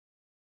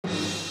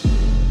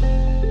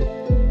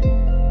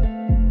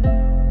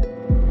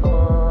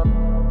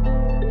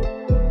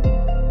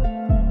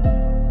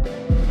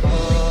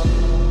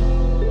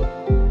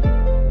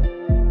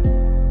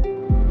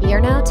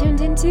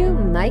to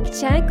Mic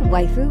Check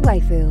Waifu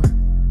Waifu.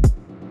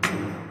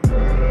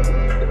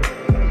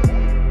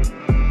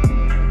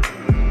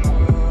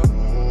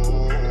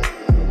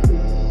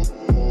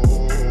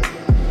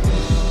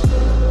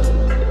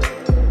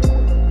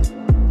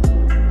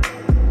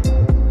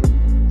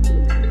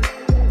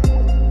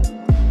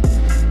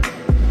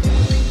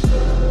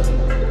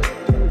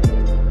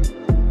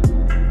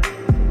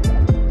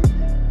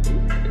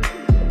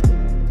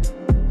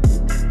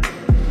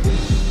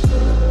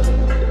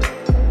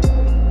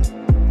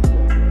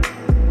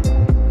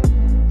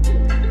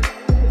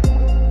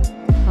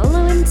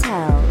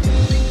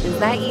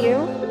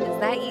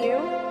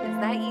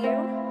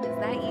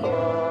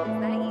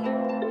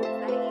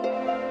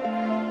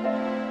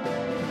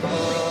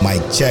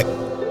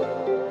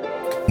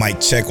 Mic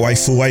check,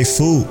 waifu,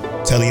 waifu.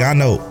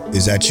 Teliano,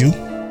 is that you?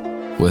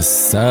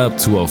 What's up,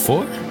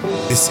 204?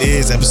 This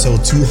is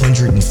episode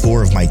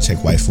 204 of Mic Check,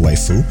 waifu,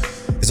 waifu.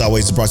 As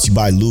always, it's brought to you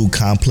by Lube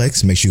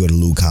Complex. Make sure you go to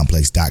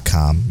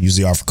lubecomplex.com. Use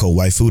the offer code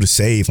waifu to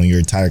save on your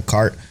entire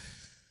cart.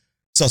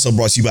 It's also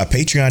brought to you by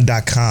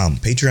patreon.com.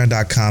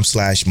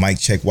 Patreon.com/Mic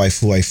Check,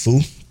 waifu,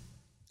 waifu.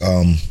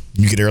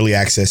 You get early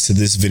access to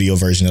this video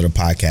version of the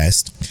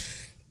podcast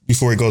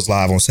before it goes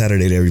live on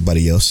Saturday to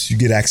everybody else. You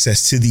get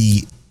access to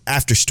the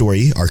After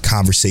Story, our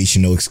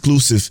conversational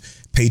exclusive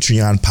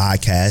Patreon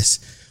podcast.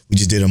 We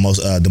just did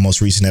the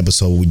most recent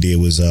episode we did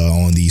was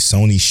on the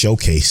Sony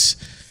Showcase,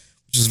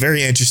 which is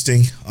very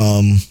interesting.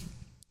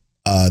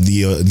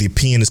 The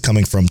opinion is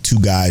coming from two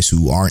guys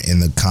who aren't in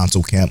the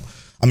console camp.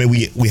 I mean,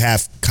 we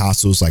have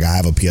consoles, like I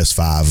have a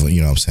PS5,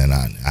 you know what I'm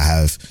saying? I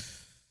have,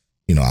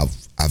 you know,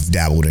 I've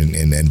dabbled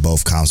in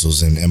both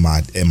consoles in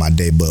my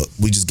day, but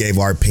we just gave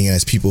our opinion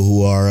as people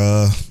who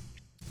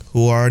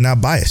are not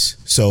biased.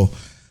 So,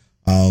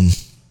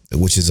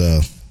 which is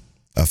a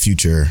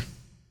future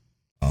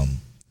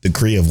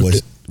decree of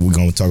what we're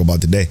going to talk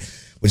about today,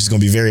 which is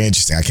going to be very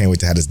interesting. I can't wait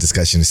to have this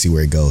discussion and see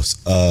where it goes.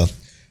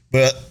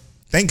 But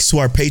thanks to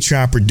our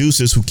Patreon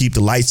producers who keep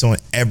the lights on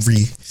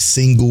every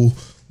single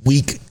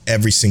week,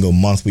 every single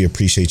month. We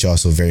appreciate y'all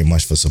so very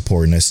much for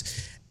supporting us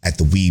at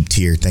the Weeb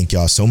tier. Thank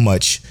y'all so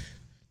much.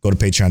 Go to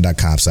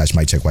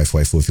patreon.com/Mic Check Waifu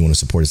Waifu if you want to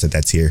support us at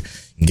that tier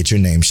and get your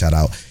name shout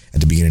out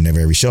at the beginning of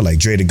every show, like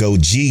Dre to Go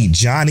G,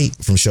 Johnny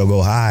from Show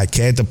Go High,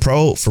 Kent the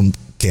Pro from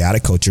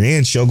Chaotic Culture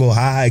and Show Go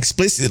High,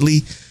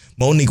 Explicitly,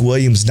 Monique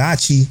Williams,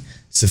 Nachi,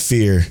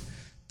 Saphir.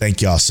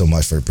 Thank y'all so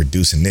much for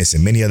producing this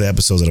and many other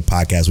episodes of the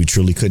podcast. We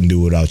truly couldn't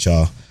do it without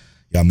y'all.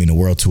 Y'all mean the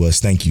world to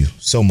us. Thank you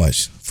so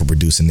much for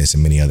producing this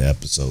and many other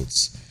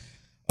episodes.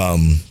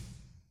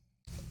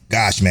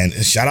 Gosh, man,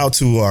 shout out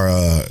to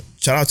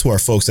our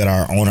folks that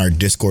are on our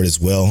Discord as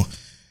well.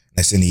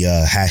 That's in the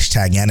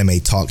hashtag Anime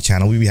Talk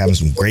channel. We be having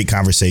some great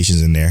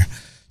conversations in there.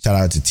 Shout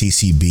out to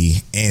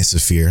TCB and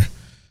Saphir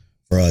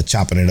for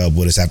chopping it up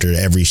with us after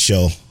every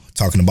show,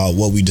 talking about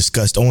what we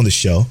discussed on the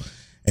show.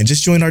 And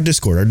just join our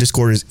Discord. Our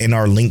Discord is in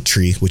our link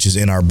tree, which is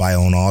in our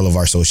bio on all of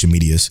our social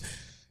medias.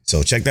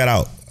 So check that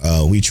out.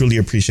 We truly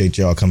appreciate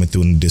y'all coming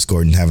through in the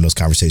Discord and having those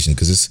conversations,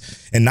 because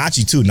and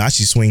Nachi too.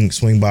 Nachi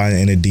swing by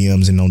in the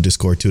DMs and on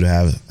Discord too to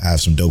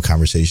have some dope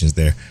conversations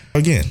there.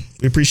 Again,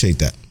 we appreciate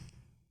that.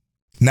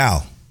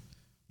 Now,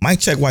 Mic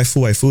Check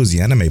Waifu Waifu is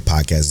the anime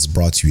podcast. It's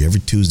brought to you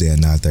every Tuesday at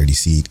 9:30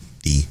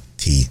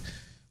 CDT.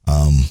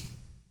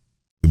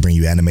 We bring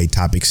you anime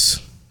topics,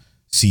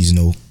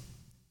 seasonal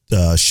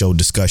show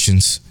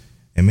discussions,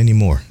 and many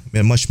more,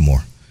 and much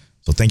more.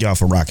 So thank y'all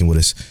for rocking with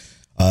us.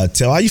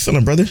 Tell, how you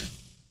feeling, brother?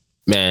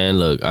 Man,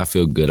 look, I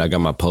feel good. I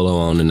got my polo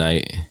on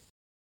tonight.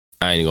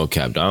 I ain't gonna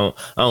cap. I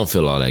don't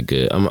feel all that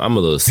good. I'm a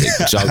little sick.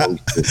 But y'all gonna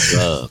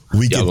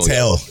we can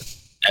tell.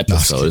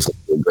 Episode. No, it's gonna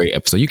be a great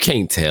episode. You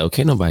can't tell.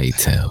 Can't nobody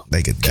tell.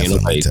 They could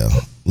definitely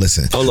tell.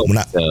 Listen, when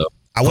I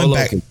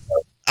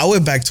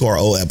went back to our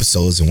old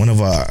episodes, and one of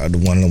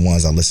the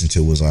ones I listened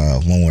to was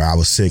one where I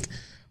was sick.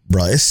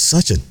 Bro, it's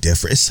such a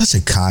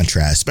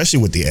contrast, especially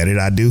with the edit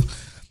I do.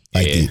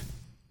 Like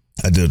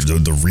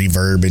the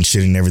reverb and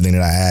shit and everything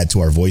that I add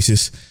to our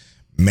voices.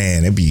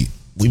 Man, we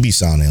be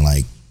sounding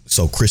like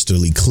so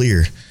crystally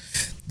clear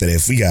that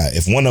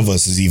if one of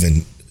us is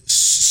even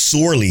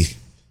sorely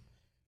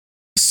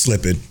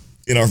slipping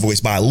in our voice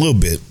by a little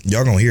bit,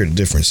 y'all gonna hear the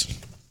difference.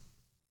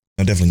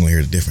 I'm definitely gonna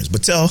hear the difference.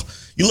 But Tell,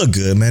 you look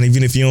good, man.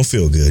 Even if you don't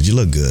feel good, you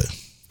look good.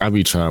 I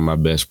be trying my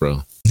best,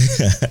 bro.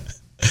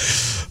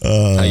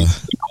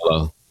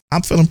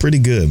 I'm feeling pretty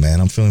good,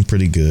 man. I'm feeling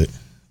pretty good.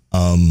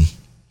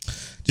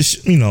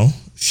 Just,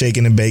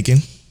 shaking and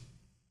baking.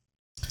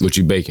 What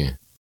you baking?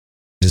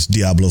 This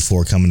Diablo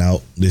 4 coming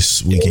out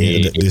this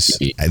weekend,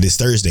 this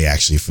Thursday,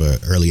 actually, for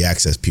early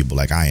access people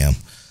like I am.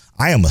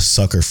 I am a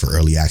sucker for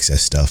early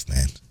access stuff,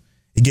 man.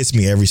 It gets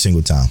me every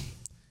single time.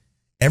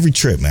 Every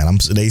trip, man.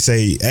 They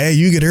say, hey,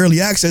 you get early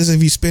access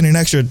if you spend an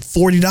extra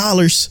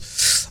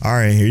 $40. All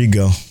right, here you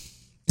go.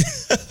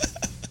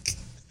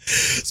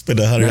 Spend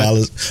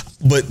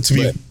 $100. But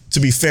to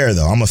be fair,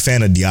 though, I'm a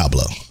fan of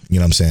Diablo. You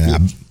know what I'm saying? Yeah.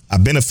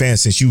 I've been a fan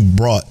since you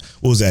brought,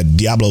 what was that,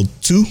 Diablo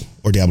 2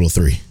 or Diablo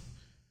 3?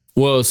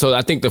 Well, so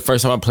I think the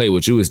first time I played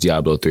with you was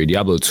Diablo 3.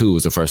 Diablo 2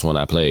 was the first one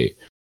I played.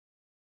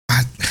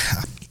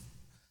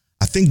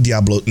 I think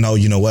Diablo. No,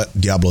 you know what?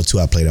 Diablo 2.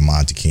 I played at my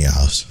Auntie Kenya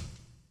house.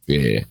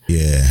 Yeah.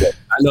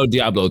 I know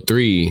Diablo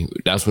 3.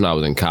 That's when I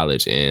was in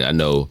college, and I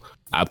know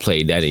I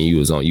played that, and you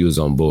was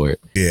on board.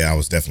 Yeah, I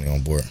was definitely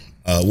on board.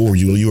 What were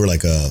you? You were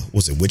like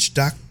was it Witch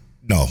Doctor?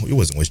 No, it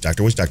wasn't Witch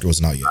Doctor. Witch Doctor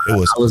wasn't out yet. It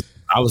was.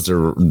 I was the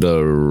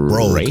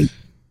Rogue.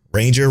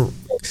 Ranger.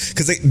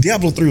 Because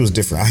Diablo 3 was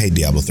different. I hate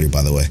Diablo 3,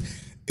 by the way.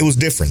 It was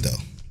different though.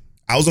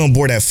 I was on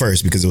board at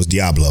first because it was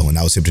Diablo, and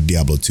I was hip to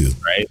Diablo 2.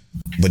 Right.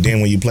 But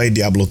then when you play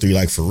Diablo 3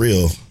 like for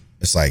real,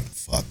 it's like,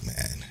 fuck,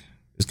 man,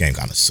 this game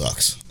kind of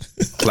sucks.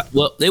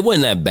 Well, it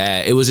wasn't that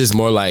bad. It was just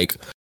more like,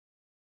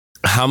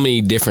 how many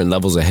different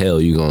levels of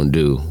hell you gonna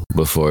do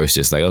before it's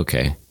just like,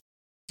 okay.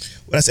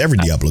 Well, that's every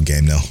Diablo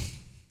game though.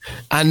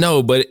 I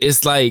know, but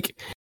it's like,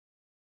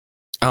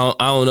 I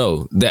don't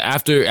know.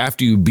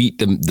 After you beat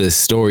the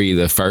story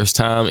the first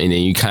time, and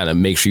then you kind of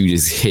make sure you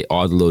just hit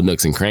all the little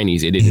nooks and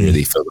crannies, it didn't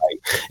really feel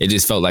like, it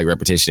just felt like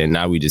repetition. And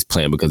now we just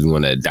playing because we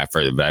want to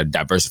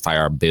diversify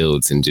our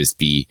builds and just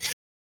be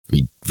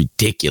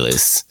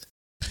ridiculous.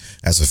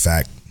 That's a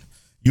fact.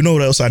 You know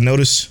what else I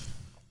noticed?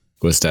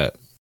 What's that?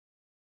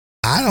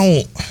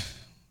 I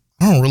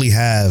don't really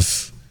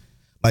have,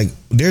 like,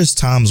 there's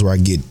times where I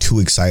get too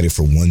excited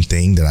for one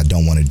thing that I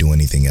don't want to do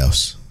anything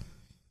else.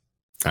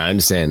 I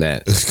understand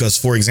that. Because,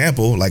 for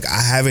example, like,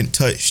 I haven't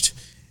touched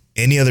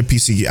any other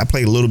PC. I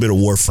played a little bit of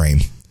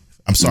Warframe.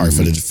 I'm sorry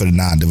for the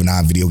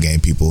non video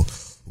game people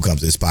who come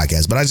to this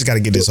podcast, but I just got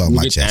to get this off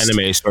my chest.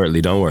 Anime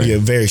shortly, don't worry. Yeah,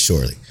 very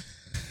shortly.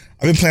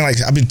 I've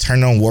been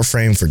turning on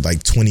Warframe for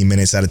like 20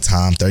 minutes at a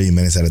time, 30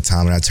 minutes at a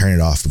time, and I turn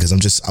it off because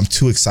I'm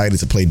too excited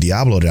to play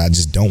Diablo that I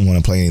just don't want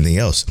to play anything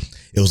else.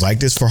 It was like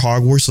this for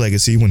Hogwarts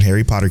Legacy when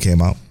Harry Potter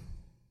came out.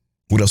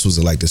 What else was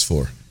it like this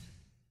for?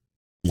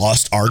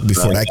 Lost Ark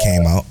before that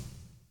came out.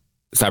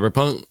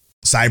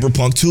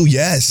 Cyberpunk 2,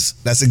 yes.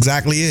 That's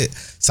exactly it.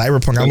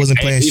 Cyberpunk, I wasn't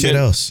playing shit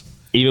else.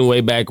 Even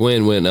way back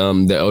when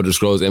the Elder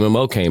Scrolls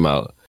MMO came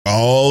out.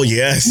 Oh,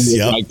 yes.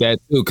 Yep. Like that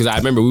too, because I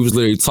remember we was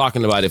literally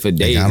talking about it for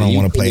days. Like, I don't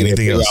want to play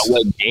anything else.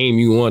 What game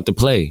you want to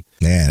play.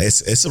 Man,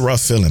 it's a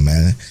rough feeling,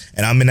 man.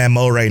 And I'm in that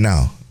mode right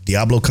now.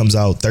 Diablo comes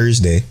out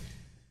Thursday.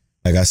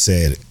 Like I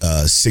said,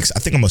 6. I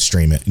think I'm going to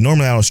stream it.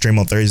 Normally, I don't stream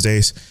on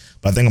Thursdays,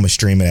 but I think I'm going to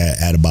stream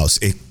it at about,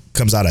 it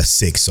comes out at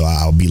 6, so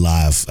I'll be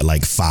live at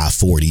like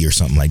 5:40 or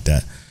something like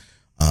that.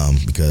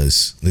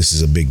 Because this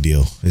is a big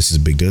deal. This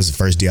is the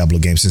first Diablo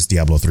game since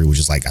Diablo 3, which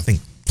is like, I think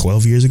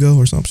 12 years ago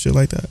or some shit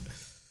like that.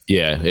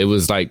 Yeah, it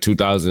was like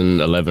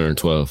 2011 or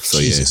 12. So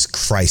Jesus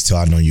Christ, till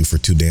I know you for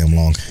too damn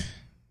long.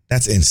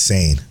 That's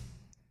insane.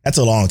 That's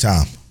a long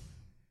time.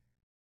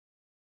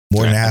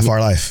 More than half our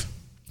life.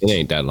 It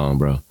ain't that long,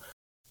 bro.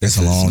 That's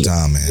a long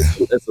time, man.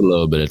 That's a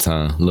little bit of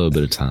time.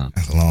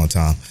 That's a long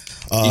time.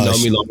 You know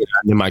me longer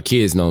than my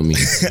kids know me.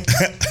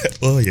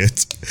 Well, yeah.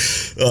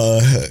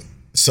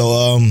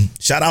 So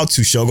shout out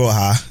to Shogo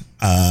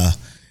Ha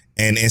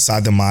and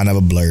Inside the Mind of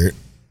a Blurred.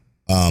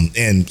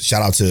 And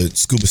shout out to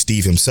Scuba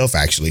Steve himself,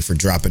 actually, for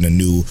dropping a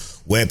new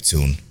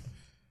webtoon.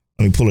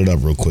 Let me pull it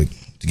up real quick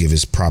to give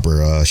his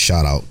proper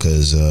shout out,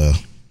 because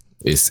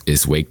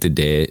it's Wake the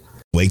Dead.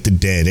 Wake the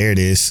Dead. There it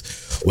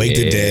is. Wake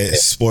the Dead.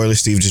 Spoiler,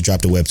 Steve just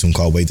dropped a webtoon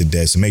called Wake the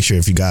Dead. So make sure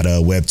if you got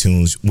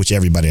webtoons, which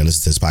everybody that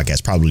listens to this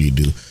podcast probably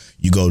do,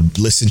 you go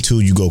listen to,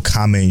 you go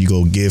comment, you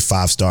go give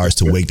 5 stars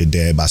to Wake the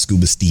Dead by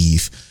Scuba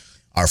Steve,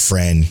 our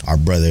friend, our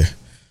brother.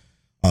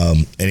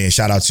 And then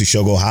shout out to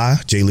Shogo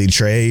Ha, J Lee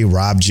Trey,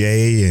 Rob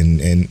J,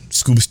 and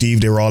Scuba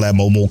Steve. They were all at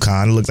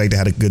MomoCon. It looked like they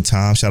had a good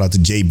time. Shout out to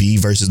JB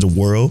versus the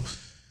world.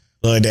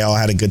 They all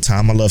had a good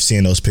time. I love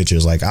seeing those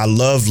pictures. Like, I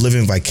love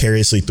living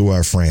vicariously through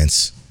our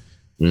friends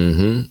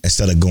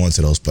instead of going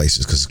to those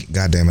places, because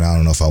goddamn it, I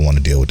don't know if I want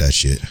to deal with that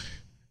shit.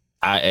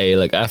 I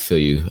feel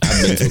you.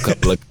 I've been to a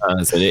couple of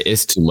cons, and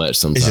it's too much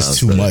sometimes. It's just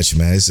too much,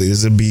 man.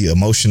 It'll be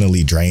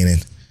emotionally draining,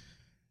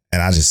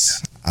 and I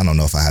don't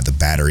know if I have the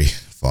battery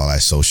for all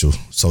that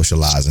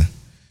socializing.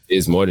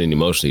 It's more than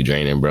emotionally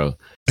draining, bro.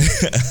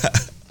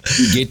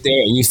 You get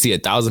there and you see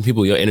 1,000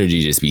 people, your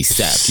energy just be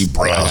sapped.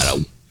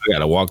 I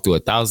gotta walk through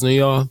 1,000 of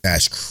y'all.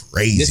 That's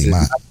crazy.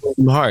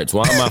 Hearts.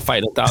 Why am I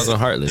fighting 1,000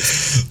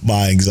 heartless?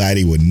 My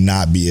anxiety would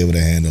not be able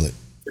to handle it.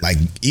 Like,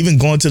 even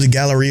going to the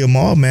Galleria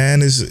Mall,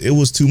 man, it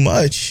was too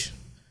much.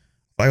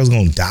 I was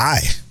gonna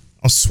die.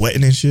 I was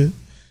sweating and shit.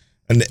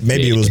 And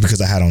maybe it was because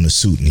I had on a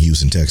suit in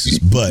Houston, Texas.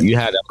 But you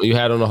had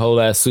on a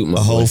whole ass suit, a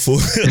whole full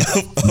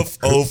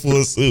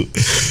suit.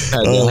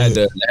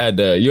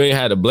 You ain't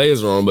had a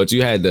blazer on, but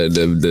you had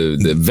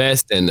the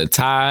vest and the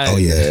tie. Oh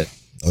yeah.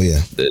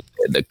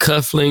 The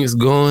cufflinks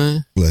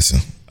going. Listen,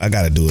 I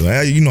gotta do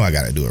it. You know I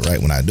gotta do it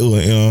right when I do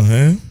it. You know what I'm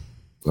saying?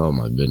 Oh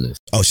my goodness.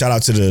 Oh, shout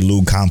out to the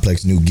Lou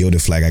Complex new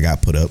Gilded flag I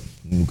got put up.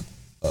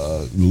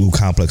 Lou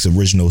Complex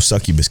original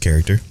Succubus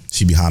character.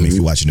 She behind me if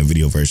you're watching the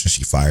video version.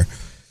 She fire.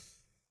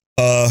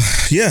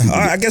 Yeah, all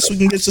right, I guess we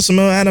can get to some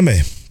anime.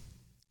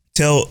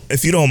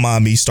 If you don't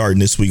mind me starting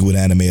this week with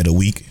anime of the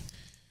week.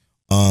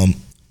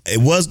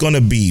 It was going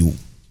to be,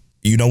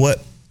 you know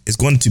what? It's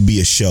going to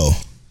be a show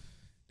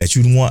that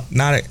you'd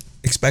not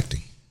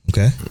expecting.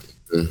 Okay.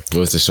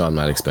 What's the show I'm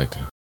not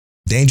expecting?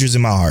 Danger's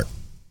in My Heart.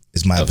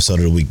 is my episode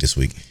of the week this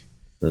week.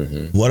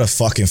 What a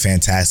fucking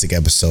fantastic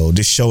episode.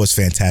 This show is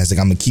fantastic.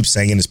 I'm going to keep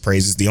singing its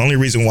praises. The only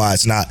reason why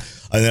it's not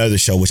another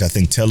show, which I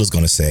think Taylor's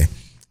going to say,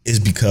 is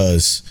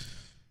because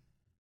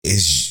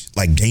it's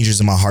like Dangerous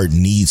in My Heart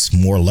needs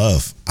more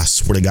love. I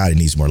swear to God, it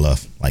needs more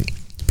love. Like,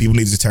 people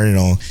need to turn it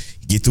on,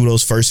 get through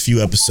those first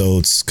few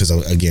episodes, because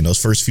again,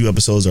 those first few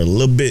episodes are a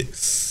little bit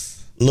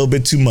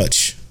too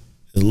much,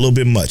 a little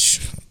bit much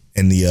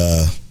in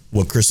the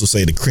what Crystal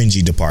say, the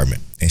cringy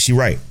department, and she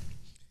right.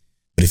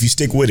 But if you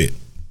stick with it,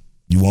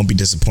 you won't be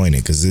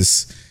disappointed, because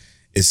this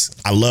is,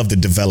 I love the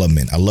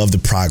development, I love the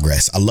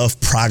progress, I love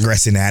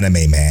progress in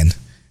anime, man.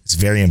 It's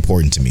very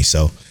important to me.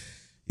 So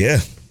yeah.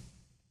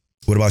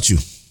 What about you?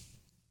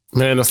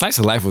 Man, the Slice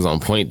of Life was on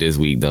point this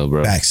week, though,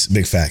 bro. Facts,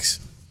 big facts.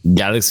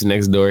 Galaxy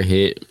Next Door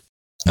hit.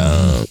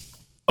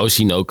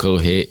 Oshinoko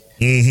hit.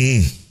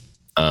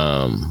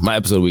 My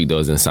episode of the week, though,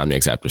 is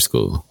Insomniacs After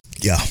School.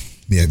 Yeah,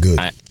 good.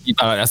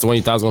 That's the one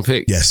you thought I was going to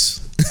pick?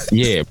 Yes.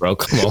 Yeah, bro,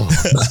 come on.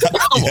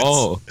 Come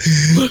on.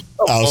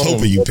 I was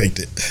hoping you picked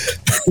it.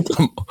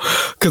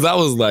 Because I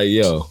was like,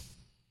 yo.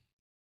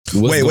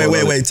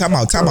 Wait. Time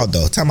out,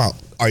 though. Time out.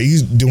 Are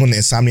you doing the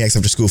Insomniacs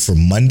After School for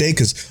Monday?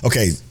 Because,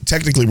 okay,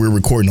 technically we're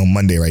recording on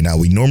Monday right now.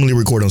 We normally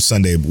record on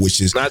Sunday,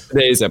 which is... Not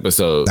today's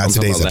episode. Not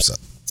today's episode.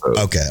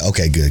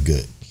 Okay,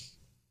 good.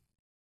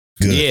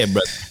 Yeah,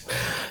 but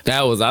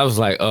I was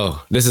like,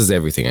 oh, this is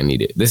everything I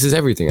needed. This is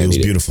everything I needed. It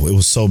was beautiful. It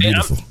was so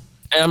beautiful.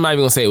 And I'm not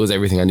even going to say it was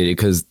everything I needed,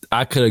 because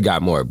I could have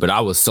got more, but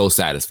I was so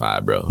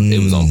satisfied, bro. It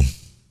was on.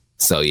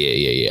 So,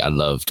 yeah. I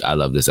love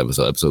this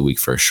episode week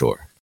for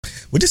sure.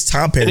 With this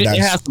time paradox,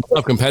 it has some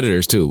tough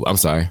competitors too. I'm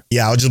sorry.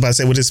 Yeah, I was just about to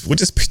say, with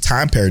this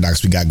time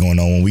paradox we got going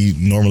on, when we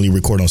normally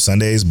record on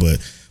Sundays, but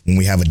when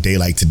we have a day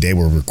like today,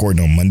 we're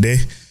recording on Monday,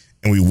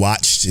 and we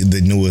watched the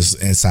newest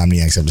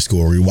Insomniacs After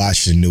School, or we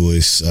watched the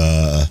newest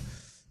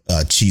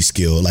Cheat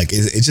Skill. Like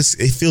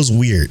it feels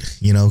weird,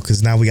 you know,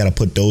 because now we got to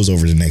put those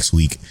over the next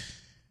week.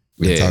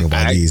 We talk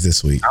about these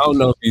this week. I don't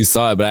know if you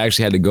saw it, but I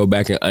actually had to go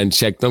back and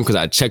uncheck them, because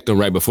I checked them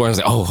right before. I was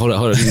like, oh, hold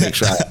on. Let me make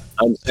sure I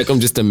uncheck them,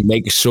 just to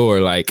make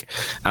sure, like,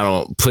 I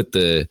don't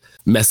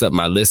mess up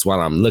my list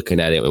while I'm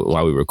looking at it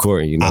while we're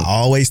recording, you know? I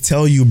always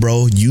tell you,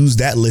 bro, use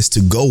that list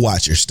to go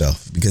watch your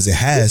stuff, because it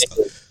has.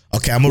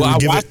 Okay, I'm gonna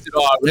give it. I watched it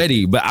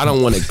already, but I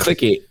don't want to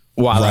click it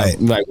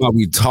while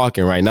we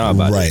talking right now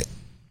about it. Right.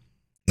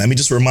 Let me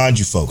just remind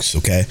you folks,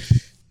 okay?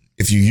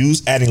 If you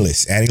use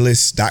AnyList,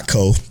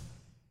 AnyList.co,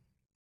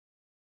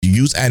 you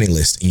use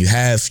AnyList and you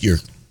have your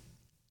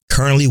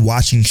currently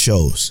watching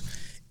shows.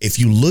 If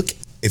you look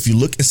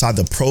inside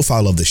the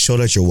profile of the show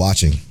that you're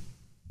watching,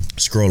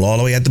 scroll all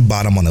the way at the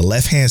bottom on the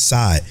left-hand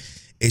side,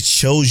 it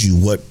shows you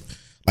what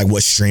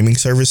streaming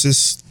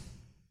services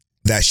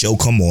that show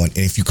come on. And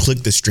if you click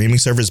the streaming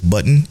service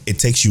button, it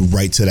takes you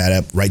right to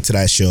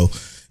that show,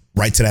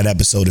 right to that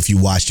episode if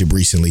you watched it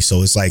recently.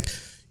 So it's like,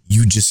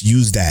 you just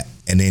use that,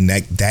 and then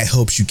that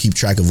helps you keep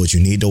track of what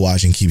you need to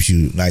watch and keeps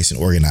you nice and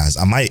organized.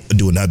 I might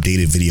do an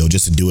updated video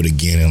just to do it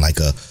again, and like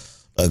a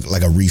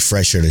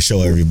refresher to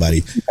show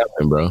everybody,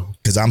 bro.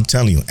 Because I'm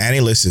telling you,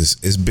 AnyList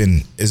is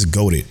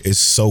goated. It's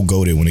so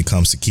goated when it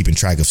comes to keeping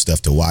track of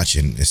stuff to watch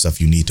and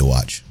stuff you need to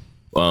watch.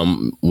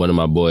 One of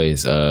my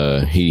boys,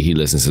 he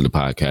listens to the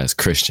podcast,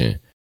 Christian.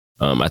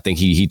 I think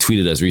he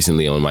tweeted us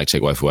recently on Mic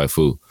Check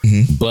Waifu,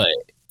 but.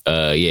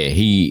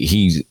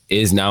 He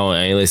is now on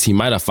AnyList. He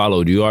might have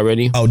followed you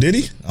already. Oh, did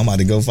he? I'm about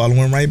to go follow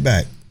him right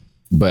back.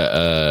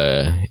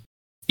 But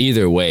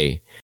either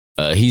way,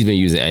 he's been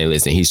using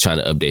AnyList, and he's trying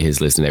to update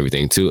his list and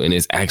everything too. And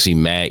it's actually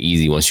mad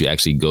easy once you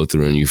actually go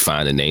through and you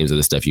find the names of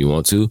the stuff you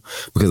want to,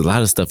 because a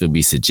lot of stuff will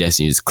be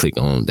suggesting you just click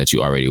on that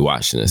you already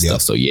watched and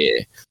stuff. So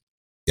yeah.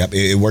 Yep,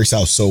 it works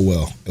out so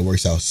well.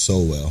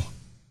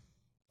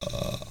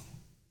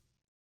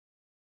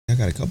 I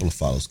got a couple of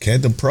follows.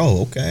 Ked the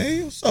Pro.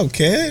 Okay. What's up,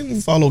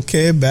 Ked? Follow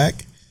Ked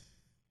back.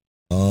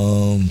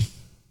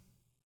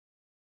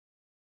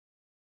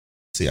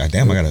 See, I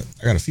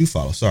got a few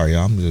follows. Sorry,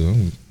 y'all.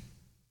 I'm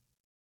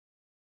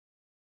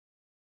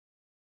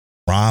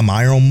Ron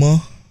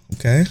Iroma.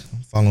 Okay.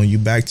 I'm following you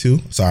back too.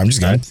 Sorry, I'm just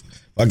gonna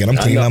fuck it. I'm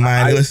cleaning up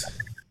my list.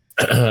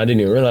 I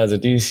didn't even realize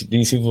that these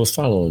people was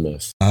following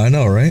us. I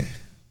know, right?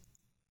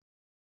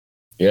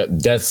 Yep.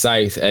 Death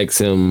Scythe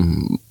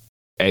XM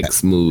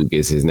X Moog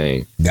is his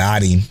name.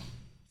 Got him.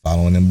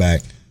 Following him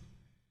back.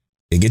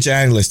 Hey, get your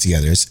AnyList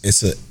together.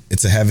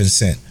 It's a heaven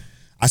sent.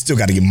 I still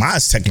got to get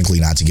mine's technically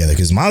not together,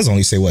 because mine's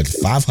only say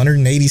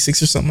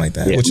 586 or something like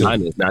that. Yeah,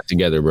 mine is not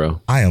together, bro.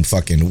 I am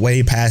fucking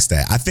way past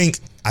that. I think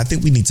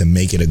we need to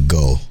make it a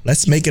go.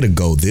 Let's make it a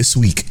go this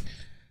week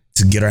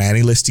to get our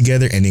AnyList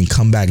together, and then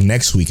come back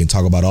next week and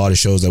talk about all the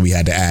shows that we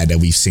had to add that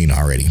we've seen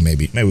already.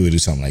 Maybe we'll do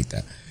something like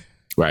that.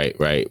 Right.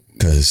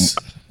 Because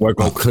work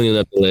on cleaning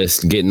up the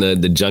list, getting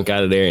the junk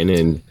out of there, and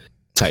then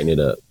tighten it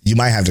up. You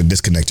might have to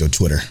disconnect your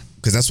Twitter,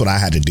 because that's what I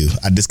had to do.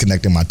 I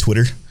disconnected my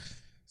Twitter,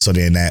 so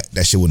then that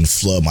shit wouldn't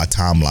flood my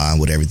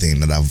timeline with everything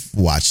that I've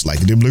watched. Like,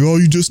 they'd be like, oh,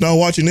 you just now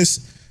watching this?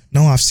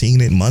 No, I've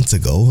seen it months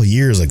ago,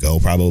 years ago,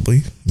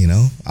 probably,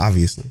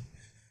 obviously.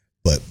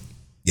 But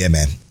yeah,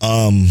 man.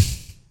 All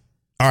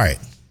right.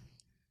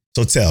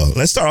 So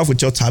let's start off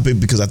with your topic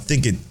because I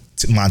think it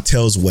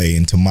tells way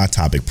into my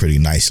topic pretty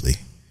nicely.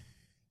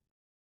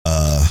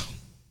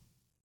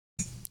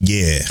 Yeah,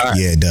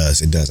 it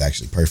does. It does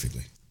actually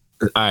perfectly.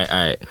 All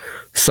right.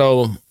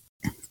 So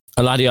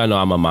a lot of y'all know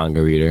I'm a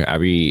manga reader. I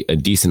read a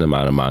decent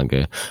amount of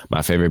manga.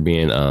 My favorite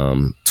being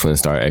Twin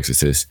Star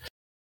Exorcist.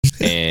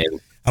 And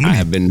I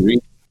have been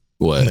reading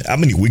what? How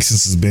many weeks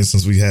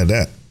since we had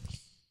that?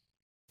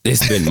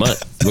 It's been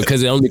months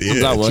because it only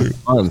comes out once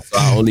a month, so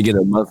I only get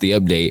a monthly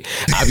update.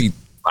 I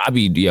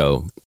be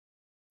yo,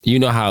 you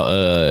know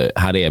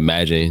how they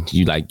imagine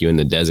you like you're in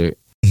the desert,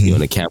 you're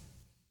in a camp,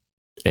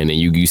 and then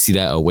you see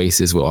that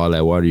oasis with all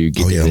that water. You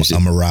get a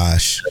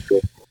mirage.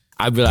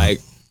 I'd be like,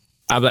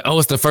 oh,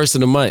 it's the first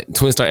of the month.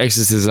 Twin Star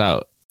Exorcist is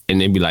out, and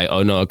they'd be like,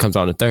 oh no, it comes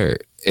out on the 3rd,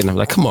 and I'm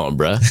like, come on,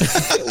 bro,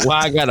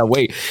 why I gotta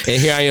wait? And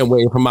here I am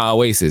waiting for my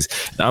oasis.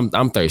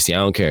 I'm thirsty. I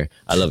don't care.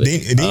 I love it.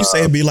 Didn't you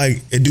say it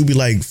do be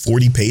like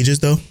 40 pages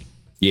though?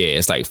 Yeah,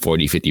 it's like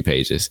 40, 50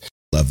 pages.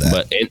 Love that.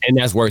 But and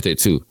that's worth it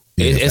too.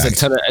 Yeah, it's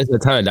a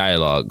ton of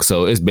dialogue,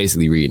 so it's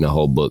basically reading the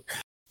whole book.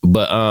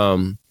 But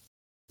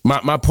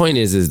my point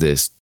is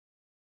this: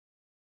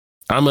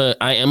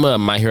 I am a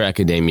My Hero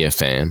Academia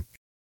fan,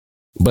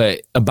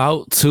 but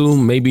about 2,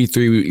 maybe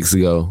 3 weeks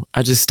ago,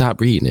 I just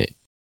stopped reading it,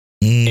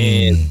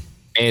 and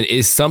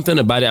it's something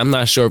about it. I'm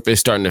not sure if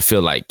it's starting to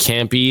feel like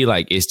campy,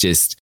 like it's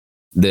just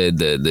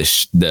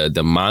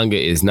the manga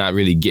is not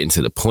really getting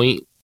to the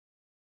point.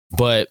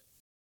 But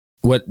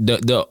what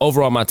the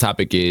overall my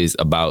topic is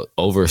about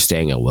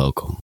overstaying a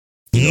welcome.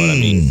 You know what I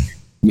mean?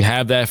 You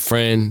have that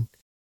friend,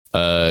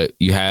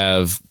 you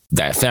have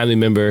that family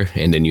member,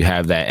 and then you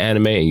have that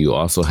anime, and you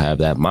also have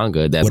that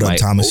manga that what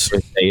might up, Thomas?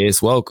 overstay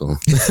its welcome.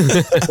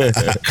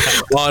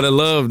 All the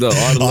love, though.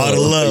 All the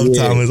love,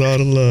 yeah. Thomas. All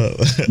the love.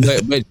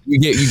 but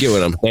you get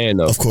what I'm saying,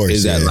 though. Of course,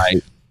 is that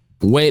like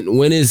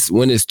when is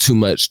too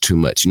much?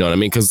 You know what I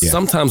mean? Because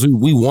sometimes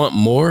we want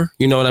more.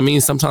 You know what I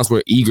mean? Sometimes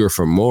we're eager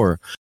for more.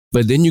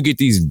 But then you get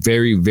these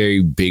very,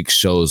 very big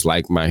shows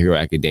like My Hero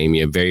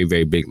Academia, very,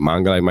 very big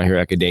manga like My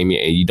Hero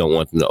Academia, and you don't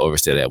want them to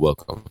overstay that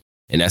welcome.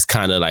 And that's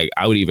kind of like,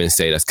 I would even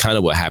say that's kind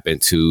of what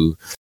happened to,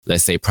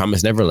 let's say,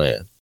 Promised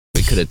Neverland.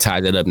 They could have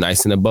tied it up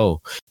nice in a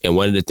bow. And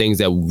one of the things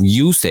that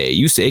you said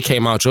it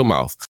came out your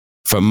mouth.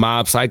 From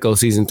Mob Psycho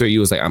season 3,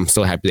 you was like, I'm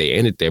so happy they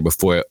ended there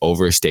before it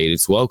overstayed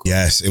its welcome.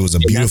 Yes, it was a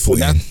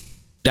beautiful end.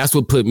 That's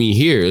what put me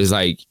here. Is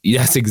like,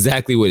 that's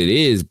exactly what it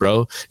is,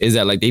 bro. Is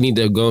that like they need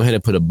to go ahead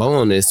and put a bow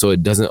on this so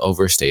it doesn't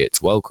overstay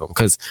its welcome.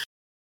 Because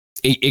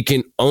it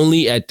can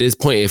only at this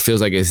point, it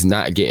feels like it's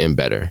not getting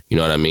better. You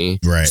know what I mean?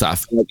 Right. So I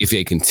feel like if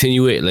they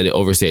continue it, let it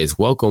overstay its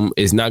welcome,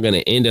 it's not going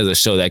to end as a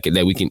show that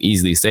we can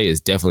easily say is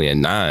definitely a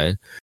 9,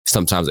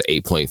 sometimes an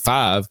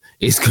 8.5.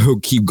 It's going to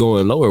keep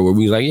going lower where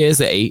we like, yeah, it's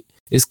an 8.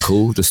 It's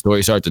cool. The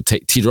story starts to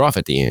teeter off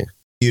at the end.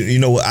 You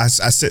know what I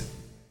said?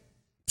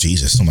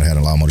 Jesus, somebody had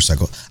a loud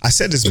motorcycle. I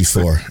said this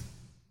before.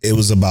 It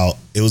was about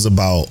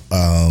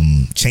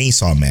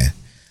Chainsaw Man.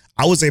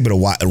 I was able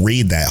to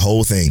read that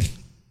whole thing,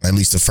 at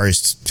least the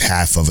first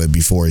half of it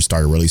before it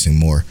started releasing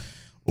more,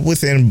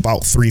 within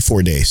about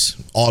 3-4 days.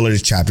 All of the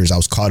chapters, I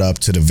was caught up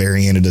to the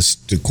very end of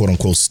the quote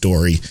unquote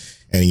story.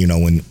 And you know,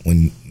 when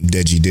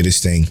Deji did his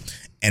thing,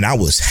 and I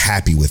was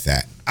happy with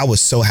that. I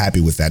was so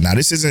happy with that. Now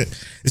this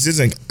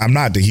isn't. I'm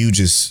not the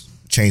hugest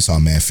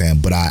Chainsaw Man fan,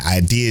 but I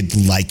did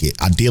like it.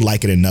 I did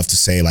like it enough to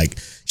say like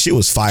shit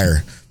was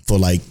fire for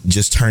like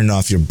just turning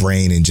off your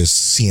brain and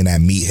just seeing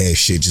that meathead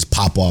shit just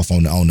pop off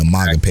on the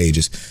manga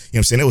pages. You know what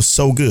I'm saying? It was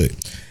so good.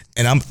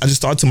 And I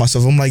just thought to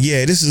myself, I'm like,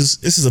 yeah, this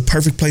is a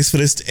perfect place for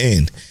this to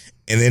end.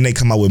 And then they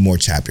come out with more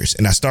chapters,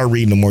 and I start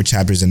reading the more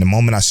chapters. And the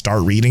moment I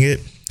start reading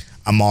it,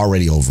 I'm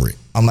already over it.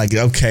 I'm like,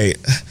 okay,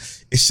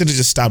 it should have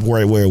just stopped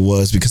where it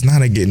was, because now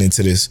they're getting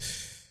into this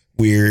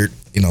weird,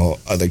 you know,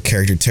 other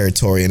character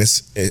territory, and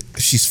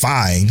she's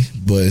fine,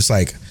 but it's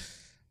like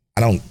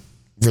I don't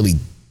really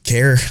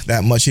care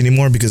that much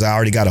anymore because I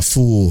already got a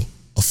full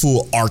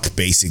arc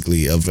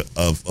basically of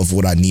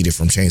what I needed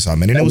from Chainsaw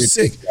Man, and it was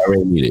sick. I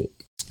really need it.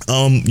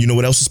 You know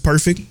what else is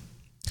perfect?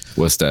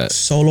 What's that?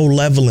 Solo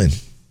Leveling.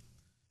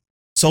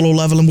 Solo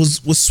Leveling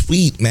was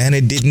sweet, man.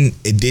 It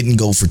didn't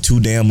go for too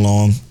damn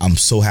long. I'm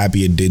so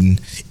happy it didn't.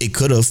 It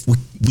could have.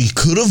 We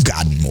could have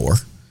gotten more.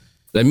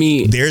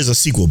 There's a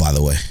sequel, by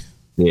the way.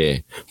 Yeah,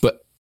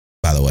 but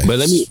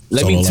let me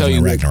tell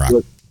you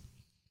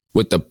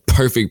what the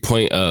perfect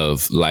point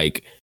of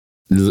like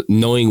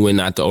knowing when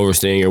not to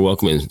overstay your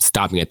welcome and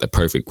stopping at the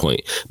perfect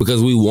point,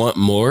 because we want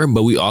more,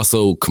 but we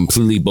also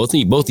completely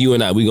both you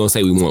and I, we gonna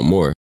say we want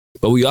more,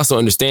 but we also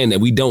understand that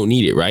we don't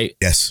need it, right?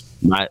 Yes.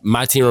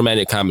 My Teen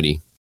Romantic Comedy.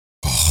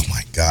 Oh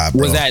my God,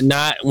 bro.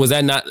 Was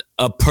that not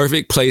a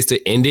perfect place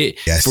to end it?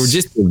 Yes. For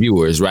just the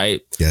viewers,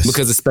 right? Yes.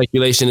 Because the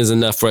speculation is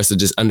enough for us to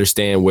just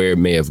understand where it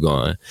may have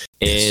gone.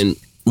 Yes. And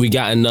we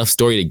got enough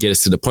story to get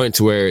us to the point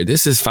to where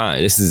this is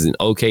fine. This is an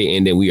okay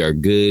ending. We are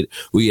good.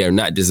 We are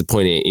not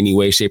disappointed in any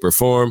way, shape, or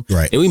form.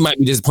 Right. And we might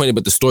be disappointed,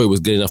 but the story was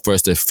good enough for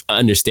us to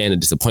understand the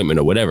disappointment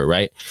or whatever,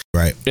 right?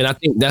 Right. And I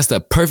think that's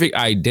the perfect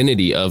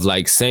identity of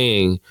like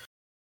saying,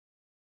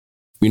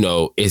 you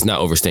know, it's not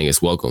overstaying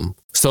its welcome.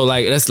 So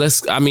like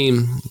let's I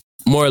mean,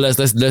 more or less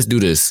let's do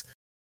this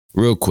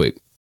real quick.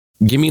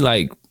 Give me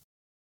like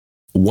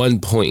one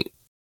point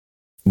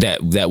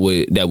that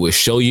would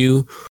show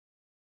you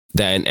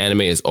that an anime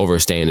is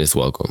overstaying its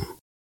welcome.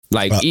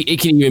 Like it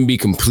can even be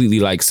completely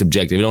like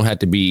subjective. It don't have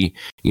to be,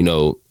 you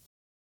know,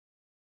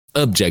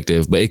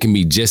 objective, but it can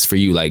be just for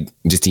you, like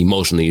just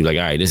emotionally, like,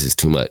 all right, this is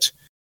too much.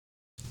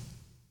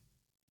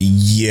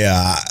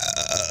 Yeah.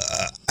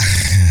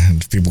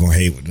 People gonna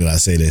hate when I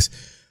say this,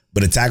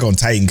 but Attack on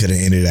Titan could have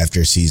ended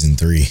after season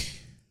 3.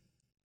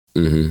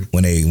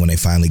 When they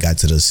finally got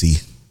to the sea.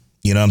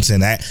 You know what I'm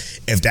saying? That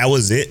if that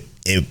was it,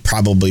 it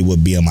probably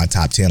would be in my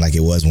top 10 like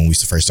it was when we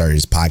first started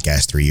this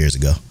podcast 3 years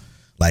ago.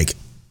 Like,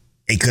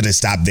 it could have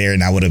stopped there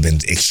and I would have been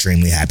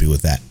extremely happy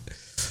with that.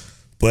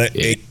 But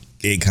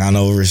it kind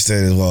of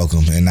overstayed its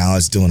welcome, and now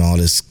it's doing all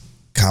this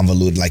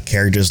convoluted, like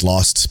characters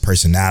lost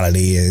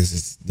personality,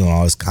 it's doing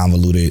all this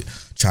convoluted,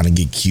 trying to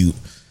get cute.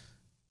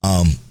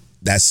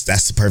 That's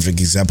the perfect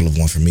example of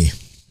one for me.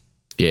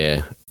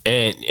 Yeah.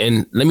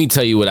 And let me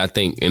tell you what I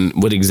think and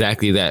what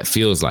exactly that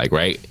feels like,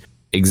 right?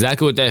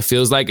 Exactly what that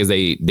feels like is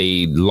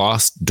they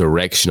lost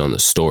direction on the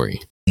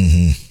story.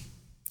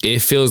 It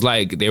feels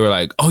like they were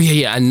like, oh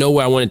yeah, I know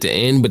where I want it to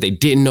end, but they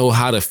didn't know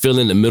how to fill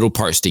in the middle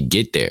parts to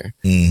get there.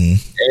 And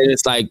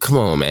it's like, come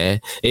on, man.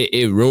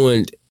 It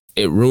ruins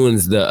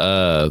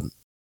the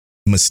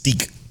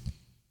mystique.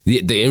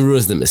 It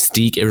ruins the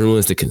mystique. It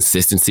ruins the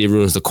consistency. It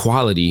ruins the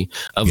quality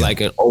of like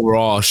an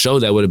overall show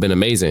that would have been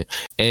amazing.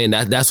 And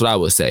that's what I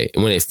would say.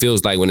 When it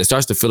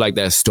starts to feel like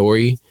that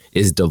story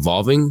is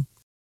devolving,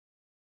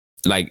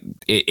 like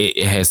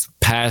it has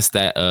passed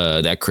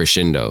that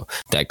crescendo,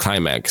 that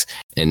climax,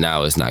 and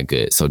now it's not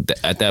good. So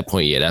at that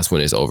point, yeah, that's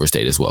when it's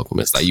overstayed its welcome.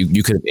 It's like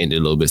you could have ended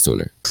a little bit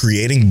sooner.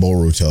 Creating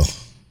Boruto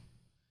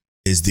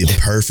is the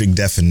perfect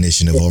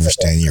definition of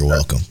overstaying your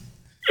welcome.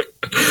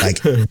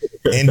 Like,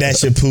 end that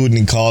Shippuden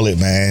and call it,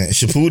 man.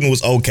 Shippuden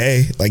was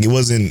okay. Like, it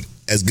wasn't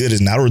as good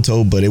as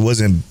Naruto, but it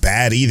wasn't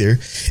bad either.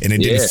 And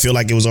it didn't feel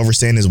like it was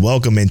overstaying its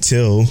welcome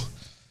until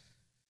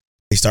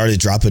they started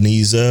dropping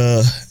these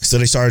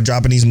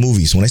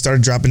movies. When they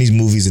started dropping these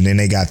movies, and then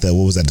they got the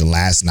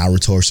last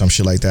Naruto or some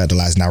shit like that, the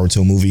last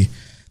Naruto movie,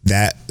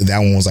 that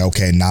one was like,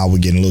 okay, now we're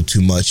getting a little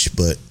too much,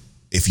 but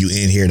if you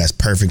in here, that's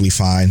perfectly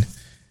fine.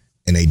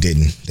 And they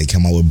didn't. They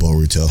come out with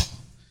Boruto,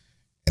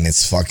 and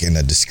it's fucking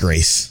a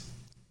disgrace.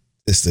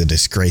 It's a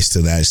disgrace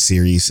to that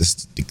series.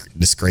 It's a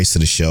disgrace to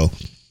the show.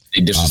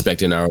 They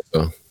disrespecting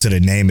Naruto. To the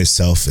name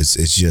itself, it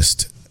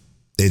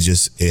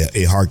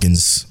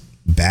harkens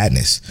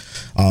badness.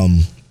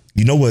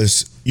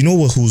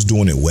 Who's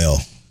doing it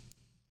well?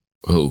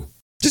 Who?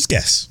 Just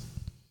guess.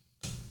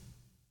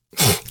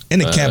 In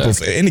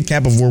the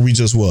camp of where we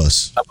just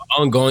was.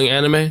 Ongoing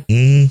anime?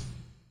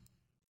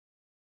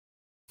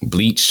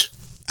 Bleach.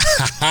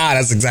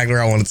 That's exactly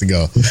where I wanted to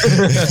go.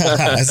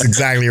 That's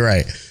exactly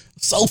right.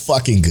 So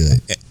fucking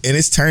good. And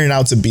it's turning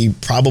out to be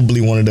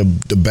probably one of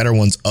the better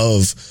ones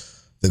of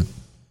the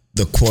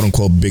quote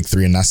unquote big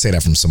 3. And I say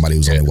that from somebody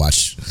who's only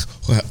watched,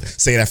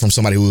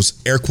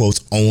 air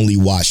quotes, only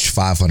watched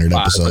 500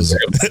 episodes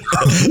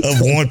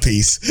of One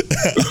Piece.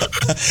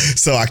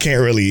 So I can't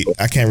really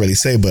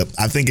say, but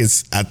I think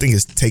it's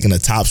taking the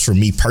tops for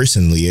me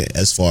personally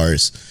as far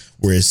as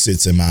where it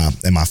sits in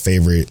my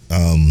favorite,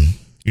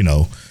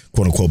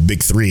 quote unquote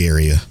big 3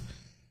 area.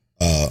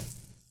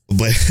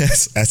 But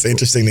that's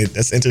interesting.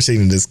 That's interesting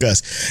to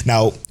discuss.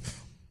 Now,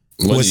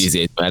 one of these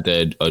days, I have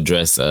to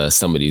address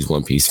some of these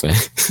One Piece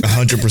fans.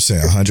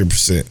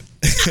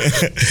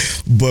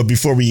 100%. But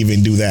before we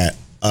even do that,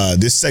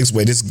 this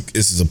segue, this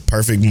is a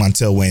perfect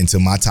Montel way into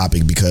my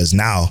topic, because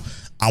now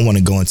I want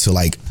to go into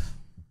like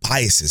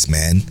biases,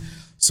 man.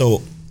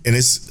 So, and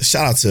it's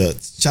shout out to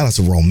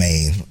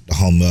Romaine, the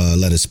home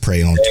Let Us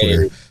Pray on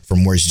Twitter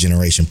from Worst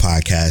Generation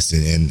Podcast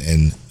and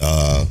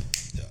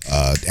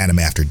Anime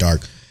After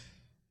Dark.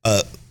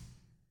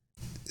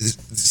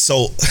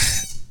 So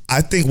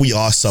I think we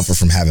all suffer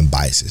from having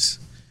biases.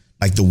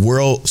 Like, the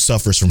world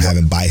suffers from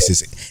having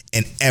biases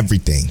in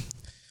everything.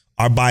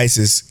 Our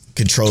biases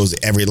controls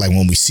like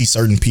when we see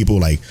certain people.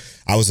 Like,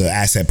 I was an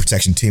asset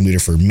protection team leader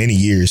for many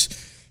years,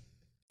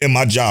 and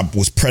my job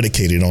was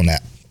predicated on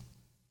that.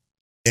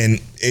 And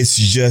it's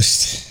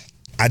just,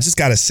 I just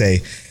gotta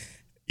say,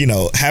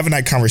 having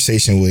that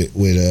conversation with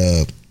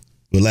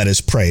Let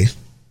Us Pray,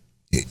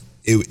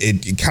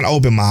 it kind of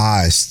opened my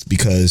eyes,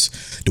 because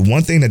the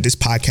one thing that this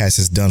podcast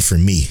has done for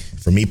me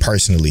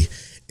personally,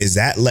 is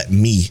that let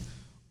me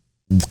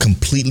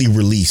completely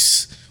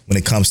release when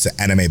it comes to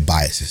anime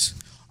biases.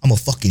 I'm a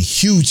fucking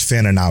huge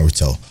fan of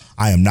Naruto.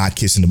 I am not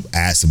kissing the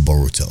ass of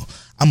Boruto.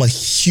 I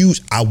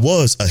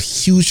was a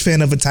huge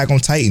fan of Attack on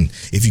Titan.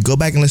 If you go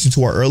back and listen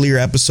to our earlier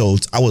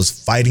episodes, I was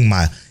fighting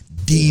my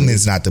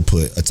demons not to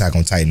put Attack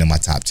on Titan in my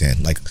top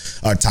 10,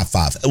 or top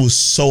 5. It was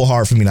so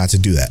hard for me not to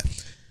do that.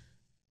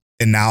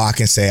 And now I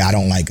can say I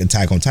don't like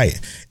Attack on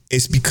Titan.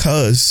 It's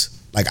because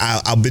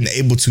I've been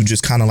able to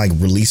just kind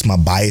of release my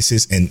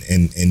biases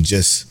and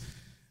just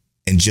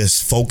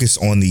focus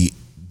on the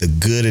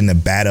good and the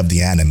bad of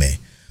the anime.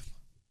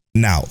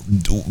 Now,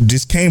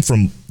 this came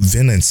from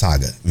Vinland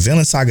Saga.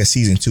 Vinland Saga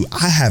season 2.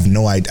 I have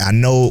no idea. I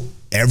know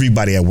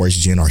everybody at Worst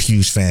Gen are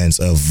huge fans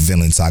of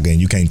Vinland Saga, and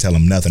you can't tell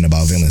them nothing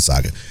about Vinland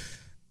Saga.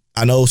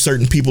 I know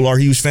certain people are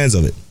huge fans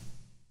of it.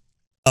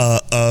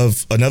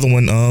 Of another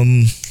one,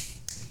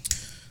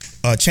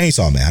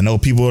 Chainsaw Man. I know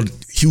people are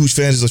huge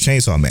fans of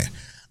Chainsaw Man.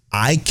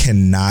 I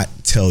cannot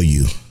tell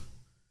you.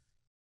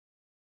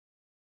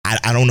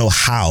 I don't know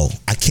how.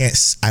 I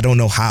don't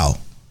know how.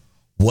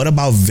 What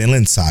about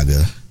Vinland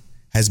Saga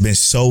has been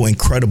so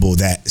incredible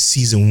that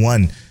season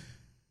 1,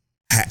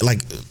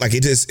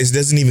 it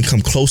doesn't even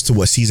come close to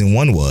what season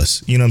 1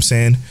 was. You know what I'm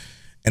saying?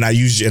 And I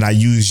use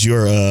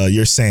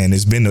your saying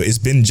it's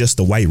been just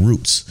the White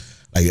Roots.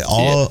 Like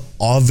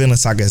all Vinland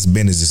Saga has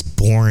been is this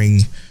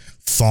boring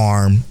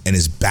farm, and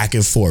it's back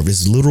and forth.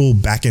 It's literal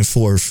back and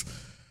forth.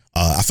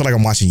 I feel like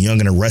I'm watching Young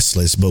and the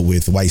Restless, but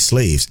with white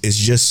slaves. It's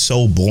just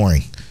so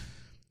boring.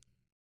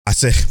 I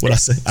said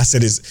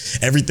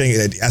everything.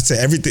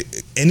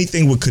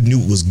 Anything with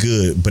Canute was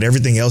good, but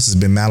everything else has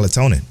been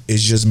melatonin.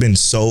 It's just been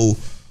so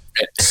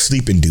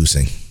sleep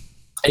inducing.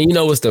 And you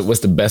know what's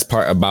the best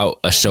part about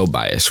a show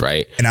bias,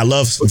 right? And I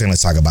love Vinland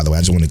Saga, by the way.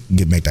 I just want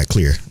to make that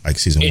clear, like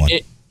season 1.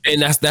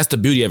 And that's the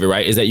beauty of it,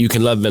 right? Is that you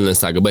can love Vinland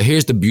Saga, but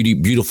here's the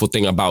beautiful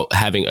thing about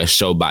having a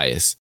show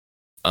bias.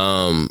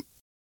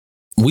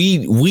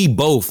 We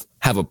both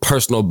have a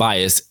personal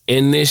bias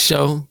in this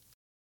show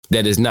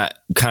that is not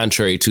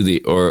contrary to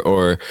the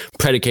or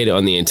predicated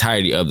on the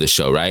entirety of the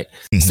show, right?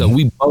 Mm-hmm. So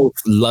we both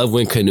love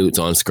when Canute's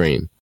on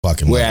screen.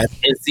 Whereas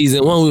in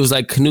season 1, we was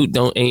like, Canute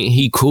ain't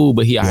he cool,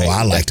 but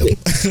I liked him.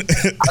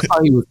 I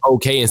thought he was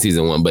okay in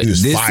season 1, but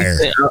this fire.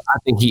 Season, I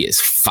think he is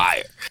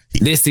fire.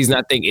 This season,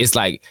 I think it's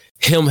like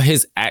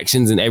his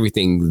actions and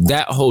everything.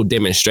 That whole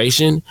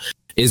demonstration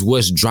is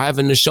what's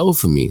driving the show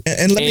for me.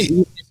 And let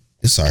me.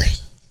 Sorry.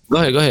 Go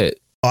ahead.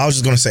 Oh, I was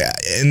just gonna say,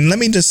 and let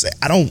me just say,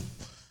 I'm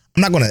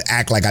not gonna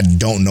act like I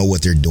don't know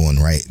what they're doing.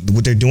 Right?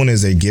 What they're doing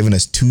is they're giving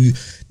us two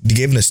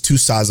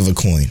sides of a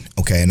coin.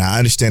 Okay, and I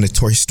understand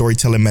the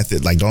storytelling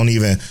method. Like,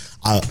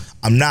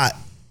 I'm not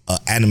an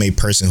anime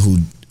person who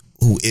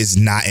is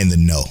not in the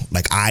know.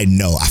 Like, I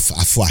know,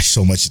 I've watched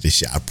so much of this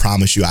shit. I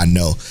promise you, I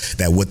know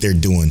that what they're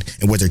doing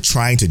and what they're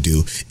trying to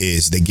do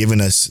is they're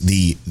giving us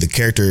the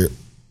character,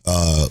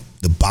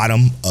 the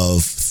bottom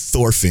of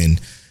Thorfinn,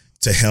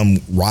 to him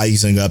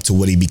rising up to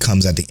what he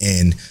becomes at the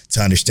end, to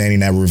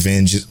understanding that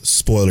revenge,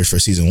 spoilers for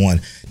season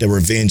 1, that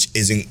revenge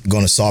isn't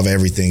going to solve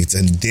everything.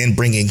 And then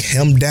bringing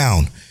him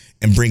down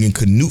and bringing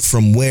Canute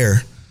from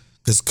where,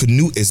 because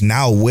Canute is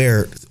now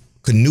where,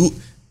 Canute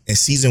in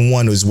season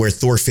 1 is where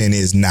Thorfinn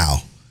is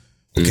now.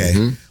 Okay.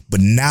 Mm-hmm. But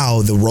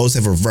now the roles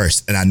have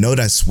reversed. And I know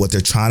that's what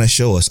they're trying to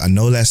show us. I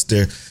know that's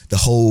the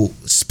whole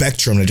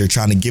spectrum that they're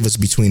trying to give us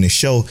between the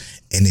show.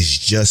 And it's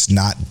just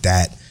not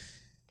that.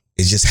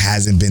 It just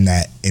hasn't been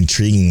that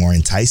intriguing or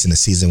enticing as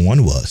season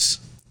 1 was.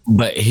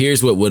 But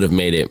here's what would have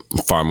made it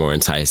far more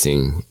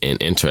enticing and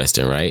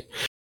interesting, right?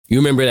 You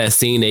remember that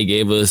scene they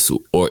gave us,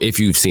 or if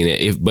you've seen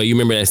it, but you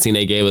remember that scene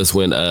they gave us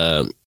when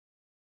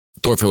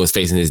Thorfinn was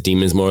facing his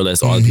demons, more or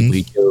less, all the people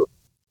he killed.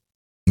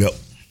 Yep.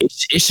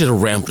 It should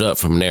have ramped up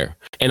from there.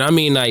 And I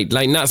mean,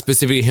 like not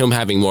specifically him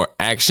having more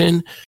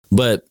action,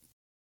 but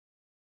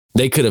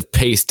they could have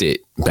paced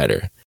it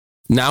better.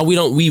 Now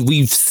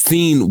we've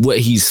seen what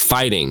he's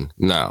fighting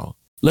now.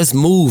 Let's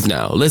move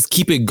now. Let's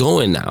keep it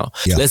going now.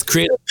 Yeah. Let's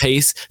create a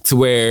pace to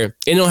where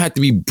it don't have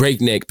to be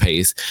breakneck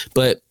pace,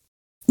 but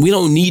we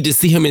don't need to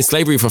see him in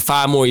slavery for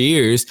 5 more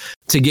years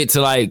to get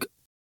to like,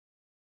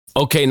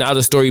 okay, now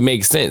the story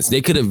makes sense. They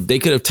could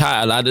have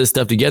tied a lot of this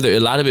stuff together. A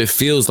lot of it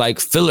feels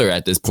like filler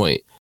at this point.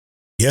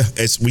 Yeah,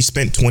 we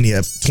spent 20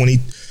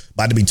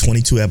 about to be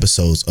 22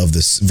 episodes of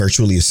this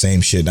virtually the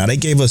same shit. Now they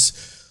gave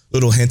us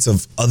little hints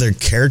of other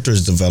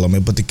characters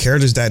development, but the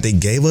characters that they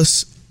gave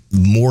us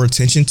more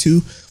attention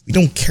to, we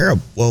don't care.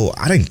 Well,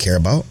 I didn't care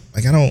about.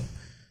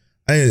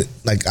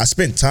 Like, I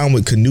spent time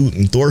with Canute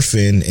and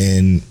Thorfinn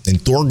and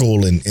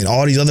Thorgol and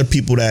all these other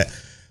people that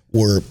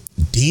were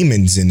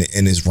demons in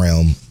this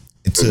realm.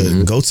 And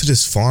to go to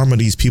this farm of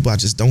these people I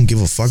just don't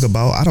give a fuck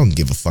about. I don't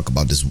give a fuck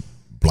about this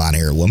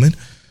blonde-haired,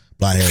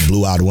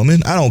 blue-eyed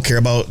woman. I don't care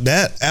about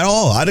that at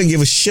all. I didn't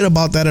give a shit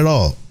about that at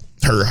all.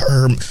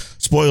 Her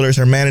spoilers,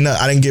 her man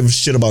enough. I didn't give a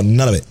shit about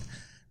none of it.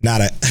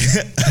 Not a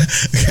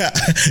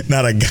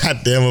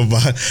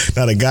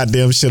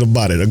goddamn shit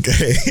about it.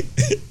 Okay.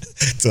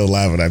 Still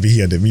laughing at me. He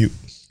had to mute.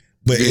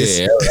 But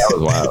that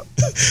was wild.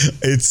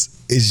 It's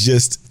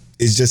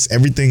just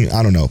everything.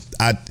 I don't know.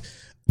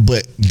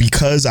 But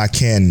because I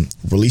can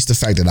release the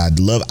fact that I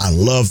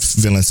love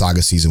Vinland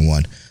Saga season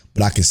 1,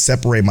 but I can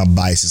separate my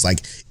biases. Like,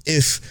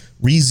 if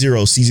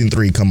ReZero season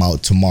 3 come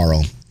out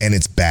tomorrow and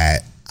it's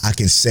bad, I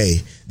can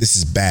say this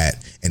is bad.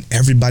 And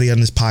everybody on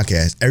this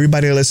podcast,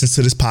 everybody that listens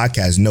to this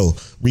podcast know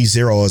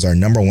ReZero is our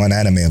number 1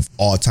 anime of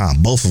all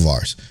time, both of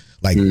ours.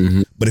 Like,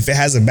 but if it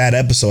has a bad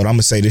episode, I'm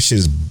gonna say this shit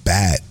is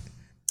bad.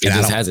 It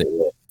just hasn't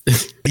yet.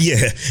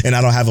 Yeah, and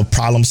I don't have a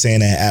problem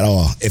saying that at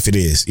all if it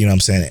is. You know what I'm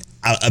saying?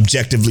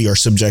 Objectively or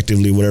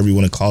subjectively, whatever you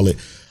want to call it,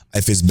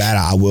 if it's bad,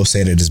 I will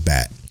say that it's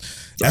bad.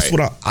 That's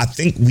what I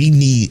think we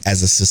need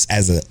as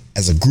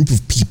a group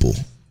of people.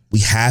 We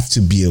have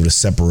to be able to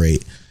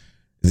separate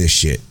this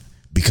shit,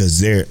 because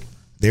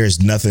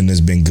there's nothing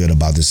that's been good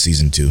about this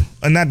season 2.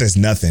 Not there's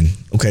nothing.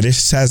 Okay, there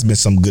has been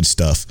some good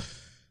stuff,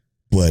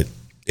 but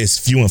it's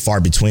few and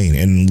far between.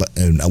 And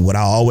what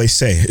I always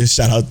say,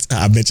 shout out,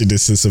 I mentioned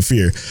this to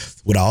Saphir.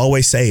 What I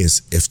always say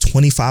is, if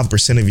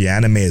 25% of your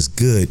anime is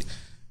good,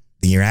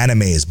 then your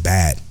anime is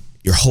bad.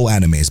 Your whole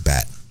anime is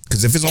bad.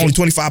 Because if it's only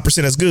 25%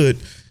 that's good,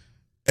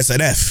 it's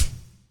an F.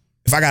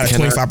 If I got a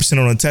 25%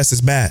 on the test,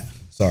 it's bad.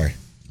 Sorry.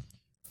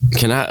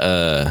 Can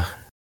I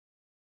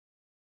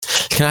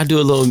do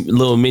a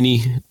little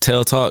mini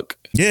tail talk?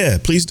 Yeah,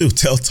 please do.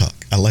 Tail talk.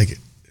 I like it.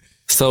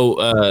 So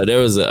there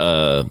was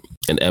an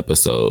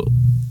episode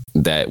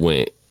that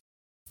went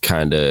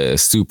kind of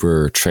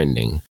super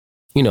trending.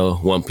 You know,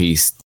 One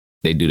Piece,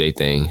 they do their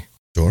thing.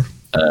 Sure.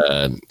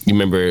 You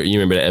remember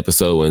that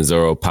episode when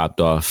Zoro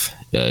popped off?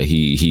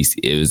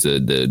 It was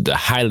the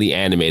highly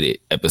animated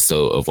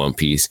episode of One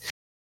Piece.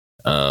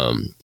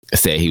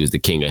 Said he was the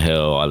king of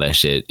hell, all that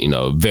shit. You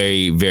know,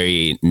 very,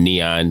 very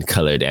neon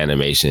colored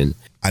animation.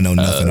 I know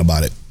nothing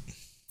about it.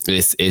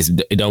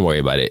 Don't worry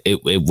about it.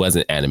 It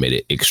wasn't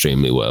animated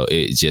extremely well.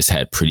 It just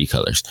had pretty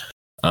colors.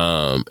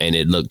 And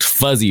it looked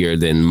fuzzier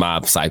than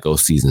Mob Psycho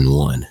season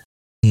 1.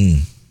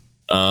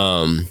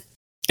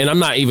 And I'm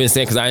not even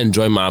saying, because I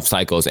enjoy Mob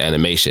Psycho's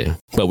animation,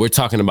 but we're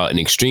talking about an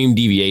extreme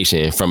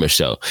deviation from a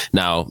show.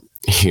 Now,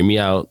 hear me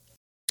out.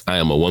 I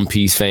am a One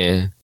Piece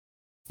fan,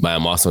 but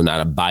I'm also not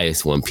a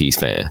biased One Piece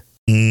fan.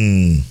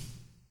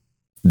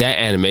 That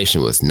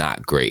animation was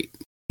not great.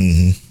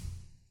 Mm-hmm.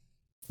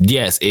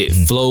 Yes, it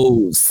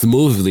flowed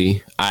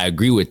smoothly. I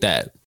agree with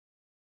that.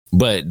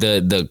 But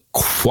the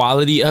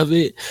quality of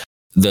it,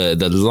 the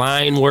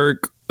line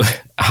work,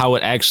 how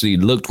it actually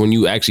looked when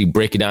you actually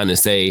break it down and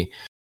say,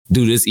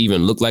 do this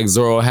even look like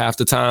Zoro half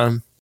the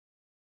time?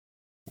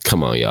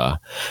 Come on, y'all.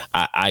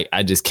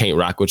 I just can't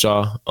rock with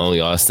y'all. Only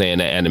y'all saying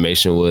that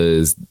animation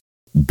was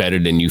better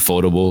than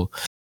Ufotable,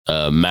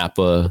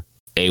 Mappa,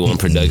 A1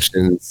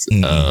 Productions,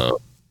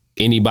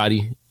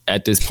 anybody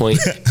at this point.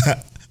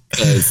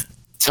 Because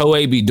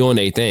Toei be doing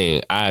their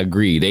thing. I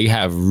agree. They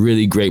have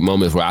really great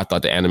moments where I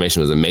thought the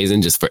animation was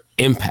amazing just for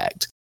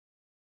impact.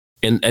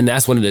 And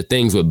that's one of the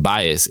things with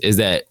bias, is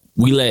that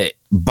we let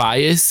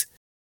bias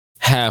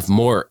have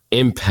more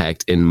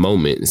impact in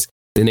moments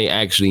than they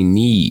actually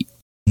need.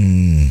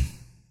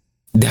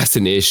 That's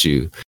an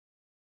issue.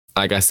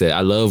 Like I said,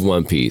 I love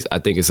One Piece. I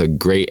think it's a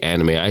great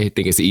anime. I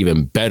think it's an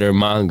even better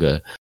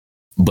manga.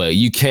 But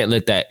you can't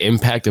let that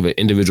impact of an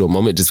individual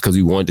moment just because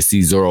we wanted to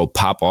see Zoro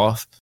pop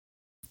off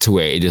to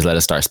where it just let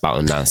us start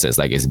spouting nonsense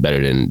like it's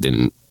better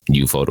than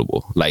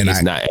Ufotable. Like,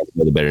 it's not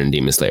really better than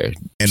Demon Slayer.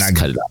 And I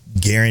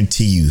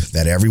guarantee you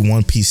that every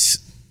One Piece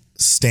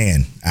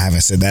stan, I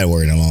haven't said that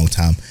word in a long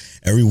time,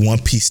 every One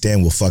Piece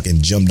stan will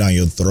fucking jump down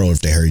your throat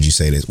if they heard you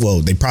say this. Well,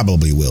 they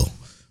probably will.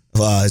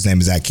 His name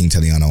is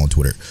 @KingTeliano on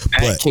Twitter.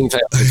 But King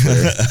Teliano on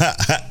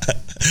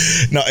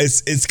Twitter. No,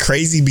 it's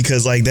crazy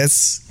because, like,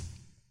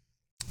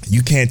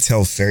 you can't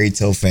tell Fairy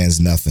Tail fans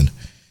nothing.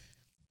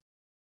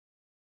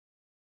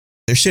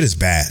 Their shit is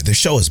bad. Their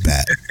show is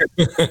bad.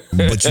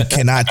 But you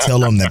cannot tell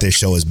them that their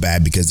show is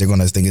bad, because they're going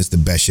to think it's the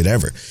best shit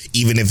ever.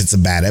 Even if it's a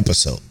bad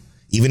episode.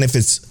 Even if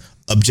it's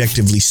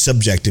objectively,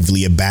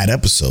 subjectively a bad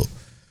episode,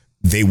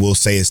 they will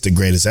say it's the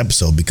greatest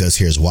episode, because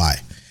here's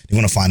why. They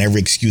want to find every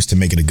excuse to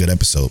make it a good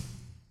episode.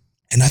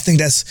 And I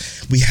think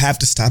we have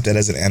to stop that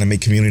as an anime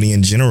community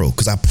in general,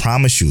 because I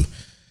promise you,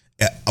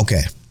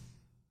 okay.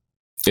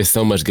 There's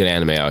so much good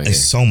anime out here.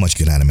 There's so much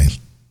good anime.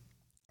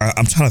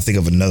 I'm trying to think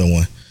of another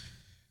one.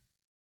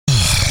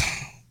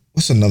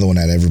 What's another one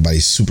that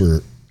everybody's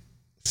super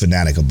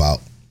fanatic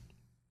about?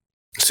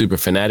 Super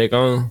fanatic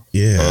on?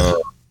 Yeah.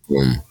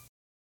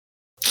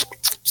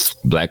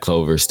 Black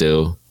Clover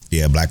still.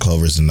 Yeah, Black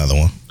Clover is another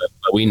one.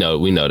 But we know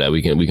that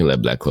we can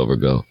let Black Clover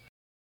go.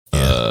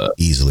 Yeah,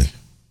 easily.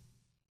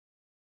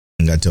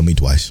 You gotta tell me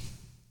twice.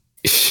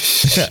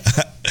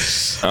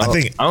 I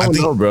think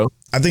know, bro.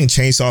 I think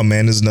Chainsaw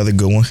Man is another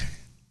good one.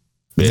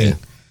 Yeah.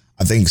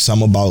 I think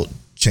some about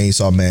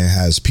Chainsaw Man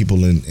has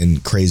people in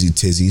crazy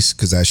tizzies,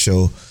 because that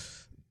show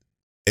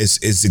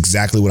is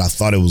exactly what I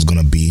thought it was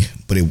gonna be,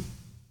 but it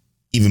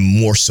even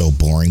more so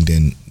boring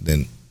than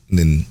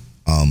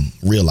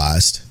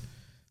realized.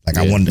 Like,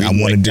 I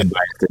wanted to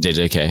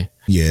JJK.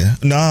 Yeah.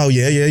 No.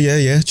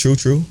 Yeah. True.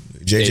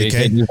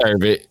 JJK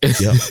deserve it.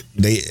 Yeah.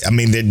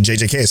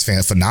 JJK is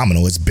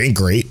phenomenal. It's been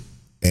great.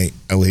 And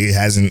he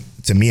hasn't,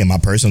 to me, in my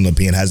personal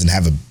opinion, hasn't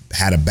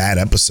had a bad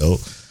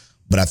episode.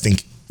 But I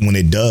think when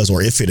it does,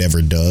 or if it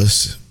ever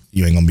does,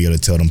 you ain't gonna be able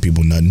to tell them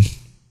people nothing.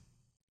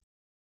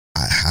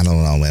 I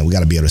don't know, man. We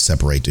got to be able to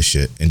separate this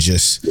shit and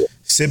just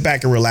sit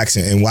back and relax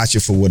and watch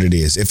it for what it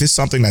is. If it's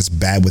something that's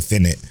bad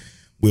within it,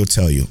 we'll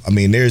tell you. I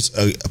mean, there's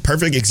a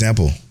perfect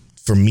example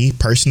for me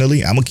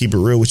personally. I'm gonna keep it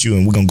real with you,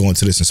 and we're gonna go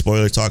into this in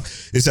spoiler talk.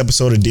 This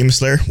episode of Demon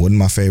Slayer wasn't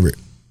my favorite.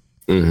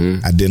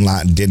 I did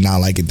not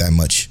like it that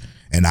much,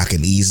 and I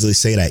can easily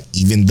say that,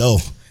 even though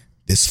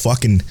this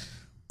fucking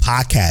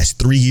podcast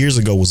 3 years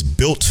ago was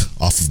built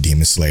off of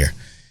Demon Slayer.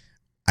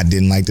 I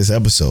didn't like this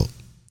episode.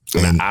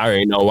 And I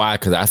already know why,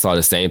 because I saw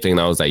the same thing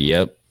and I was like,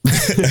 yep.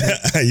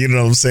 You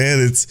know what I'm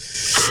saying?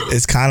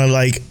 It's kind of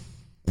like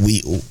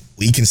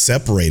we can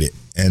separate it.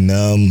 And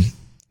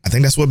I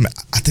think that's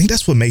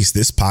what makes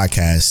this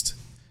podcast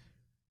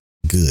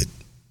good,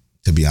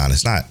 to be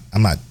honest.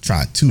 I'm not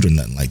trying to toot or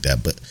nothing like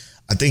that, but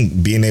I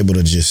think being able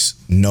to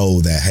just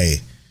know that, hey,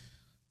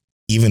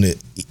 even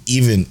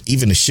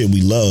the shit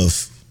we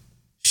love,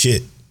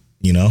 shit,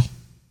 you know,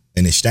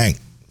 and it stank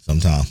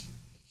sometimes.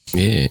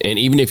 Yeah, and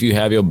even if you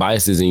have your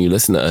biases and you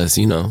listen to us,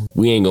 you know,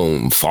 we ain't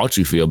gonna fault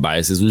you for your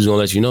biases. We're just gonna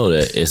let you know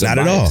that it's not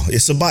a bias. At all.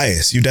 It's a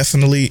bias. You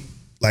definitely,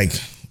 like,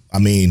 I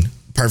mean,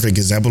 perfect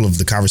example of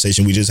the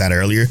conversation we just had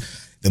earlier.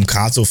 Them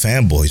console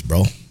fanboys,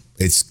 bro.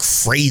 It's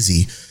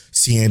crazy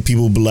seeing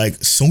people be like,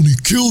 Sony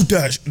killed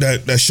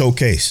that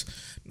showcase.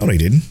 No, they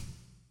didn't.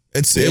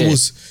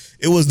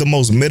 It was the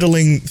most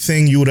middling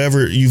thing you've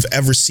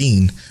ever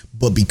seen.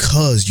 But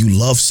because you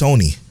love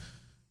Sony,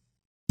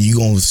 you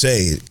gonna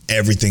say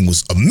everything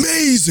was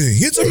amazing.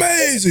 It's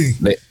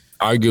amazing.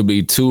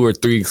 Arguably 2 or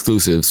 3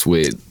 exclusives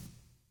with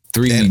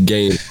 3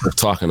 games we're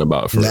talking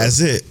about. That's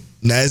it.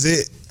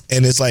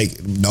 And it's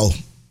like, no,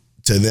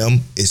 to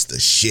them, it's the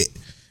shit.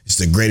 It's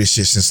the greatest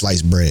shit since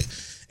sliced bread.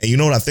 And you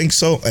know what I think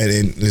so?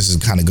 And this is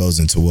kind of goes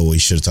into what we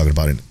should have talked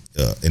about in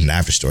the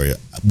after story.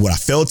 What I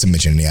failed to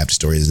mention in the after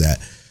story is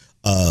that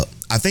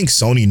I think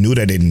Sony knew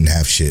that they didn't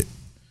have shit,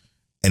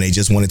 and they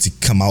just wanted to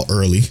come out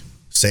early,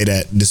 say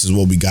that this is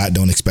what we got,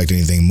 don't expect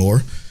anything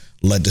more,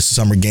 let the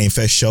Summer Game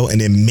Fest show,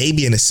 and then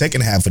maybe in the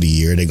second half of the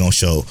year they're gonna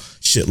show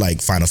shit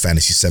like Final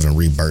Fantasy VII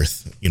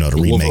Rebirth, you know, the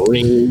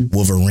remake,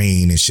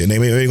 Wolverine and shit. They're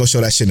gonna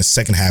show that shit in the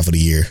second half of the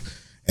year,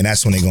 and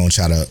that's when they're gonna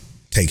try to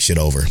take shit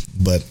over.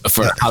 But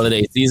for the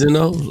holiday season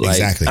though, like,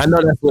 exactly. I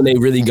know that's when they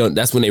really go.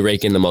 That's when they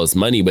rake in the most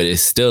money, but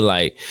it's still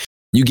like,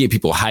 you get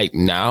people hyped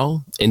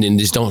now and then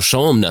just don't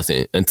show them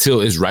nothing until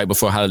it's right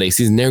before holiday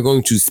season. They're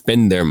going to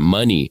spend their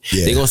money.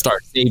 Yeah. They're going to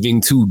start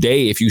saving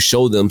today if you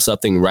show them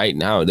something right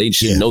now. They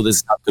should know this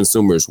is how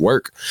consumers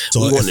work.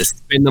 So we want to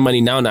spend the money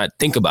now, not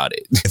think about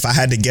it. If I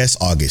had to guess,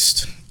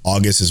 August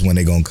is when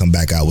they're going to come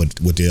back out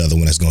with the other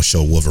one that's going to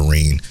show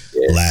Wolverine,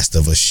 Last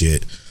of Us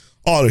shit,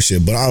 all this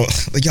shit.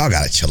 But y'all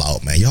got to chill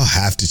out, man. Y'all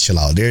have to chill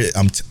out.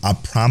 I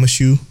promise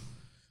you,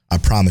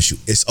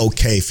 it's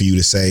okay for you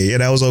to say, yeah,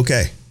 that was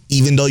okay,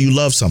 even though you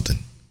love something.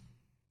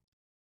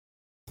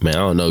 Man, I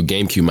don't know.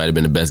 GameCube might have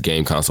been the best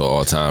game console of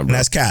all time, bro. And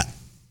that's cap.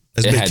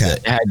 That's big cap.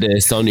 It had the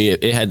Sony.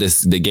 It had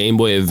the Game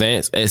Boy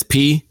Advance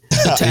SP.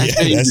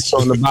 You just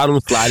on the bottom,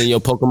 slide in your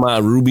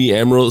Pokemon Ruby,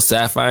 Emerald,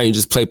 Sapphire, and you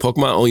just play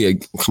Pokemon on your.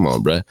 Come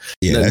on, bro.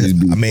 Yeah,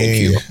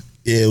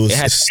 it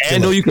had a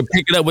handle. You could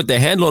pick it up with the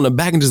handle on the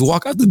back and just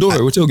walk out the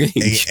door with your game.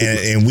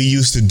 And we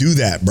used to do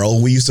that, bro.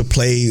 We used to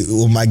play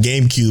with my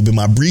GameCube in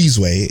my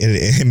Breezeway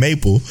in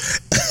Maple.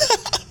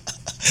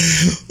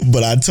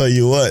 But I tell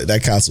you what,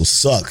 that console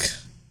suck.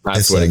 I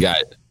swear to God.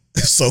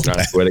 So bad.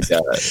 I swear to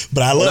God.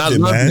 But I loved it,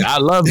 man. I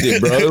loved it,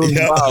 bro. It was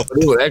wild.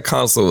 But that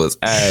console was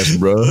ass,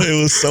 bro.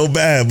 It was so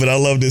bad, but I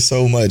loved it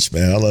so much,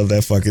 man. I love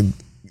that fucking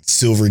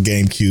silver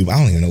GameCube. I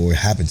don't even know what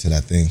happened to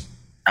that thing.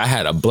 I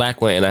had a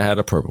black one and I had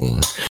a purple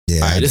one.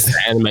 Yeah. All right, this is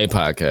an anime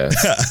podcast.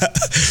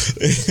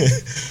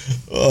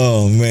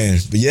 Oh, man.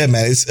 But yeah,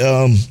 man, it's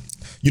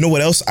you know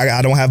what else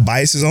I don't have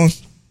biases on?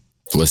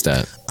 What's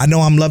that? I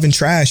know I'm loving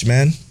trash,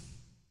 man.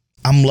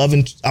 I'm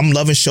loving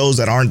shows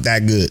that aren't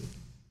that good,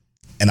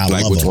 and I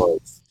love them.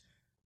 Ones?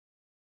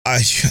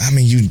 I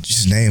mean, you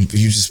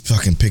just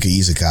fucking pick a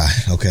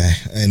isekai, okay?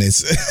 And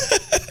it's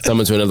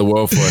Summon to Another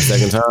World for a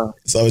second time.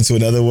 Summon to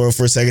Another World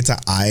for a second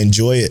time. I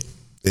enjoy it.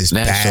 It's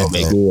that bad. Show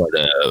make me want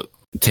to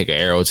take an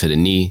arrow to the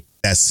knee.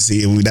 That's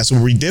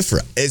where we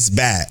differ. It's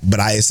bad, but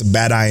it's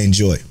bad. I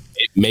enjoy.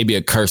 Maybe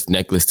a cursed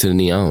necklace to the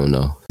knee. I don't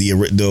know.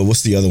 The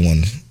what's the other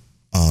one?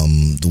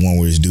 The one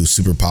where this dude's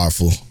super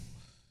powerful.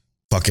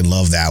 Fucking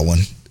love that one.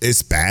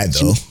 It's bad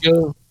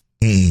though.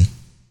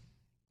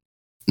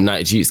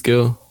 Not cheat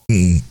skill.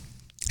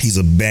 He's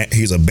a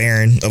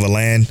baron of a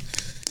land.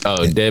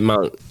 Oh, Dead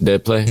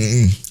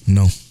Play.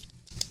 No.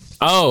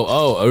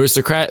 Oh,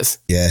 Aristocrats.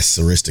 Yes,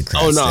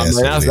 Aristocrats. Oh no,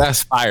 man,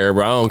 that's fire,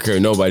 bro. I don't care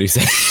what nobody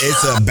says.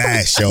 It's a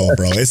bad show,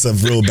 bro. It's a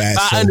real bad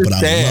show, but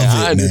I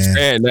love it,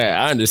 man.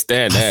 I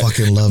understand that. I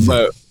fucking love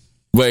it.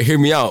 But hear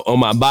me out on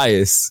my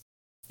bias.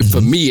 For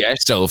me, that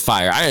show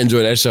fire. I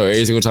enjoy that show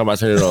every single time I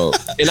turn it on.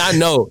 And I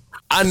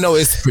know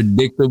it's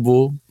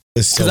predictable.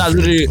 It's so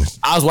Because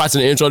I was watching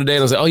the intro today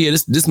and I was like, oh yeah,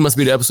 this must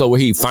be the episode where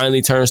he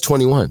finally turns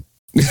 21.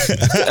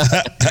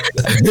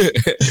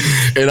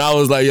 And I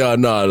was like, yo,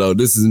 no,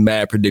 this is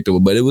mad predictable.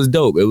 But it was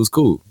dope. It was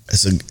cool.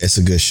 It's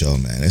a good show,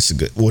 man. It's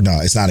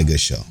not a good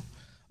show.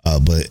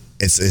 But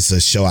it's a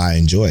show I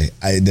enjoy.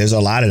 There's a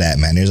lot of that,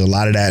 man. There's a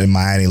lot of that in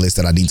my anime list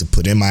that I need to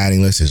put in my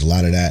anime list. There's a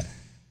lot of that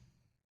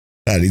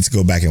I need to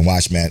go back and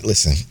watch, man.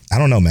 Listen, I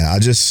don't know, man. I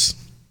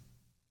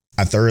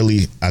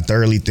thoroughly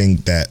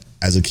think that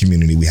as a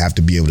community, we have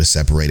to be able to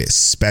separate it,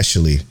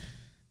 especially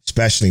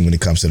when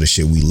it comes to the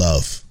shit we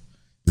love.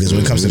 Because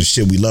when it comes to the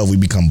shit we love, we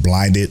become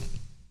blinded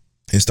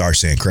and start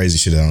saying crazy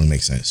shit that don't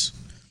make sense.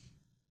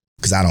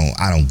 Cause I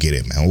don't get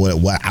it, man.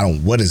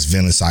 What is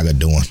Vinland Saga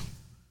doing?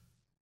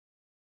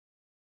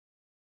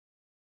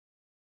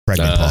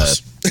 Pregnant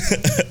pause.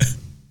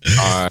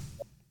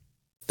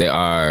 They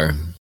are,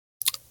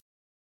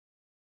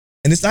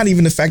 and it's not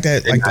even the fact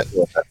that and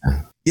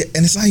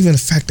it's not even the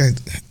fact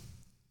that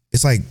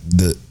it's like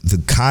the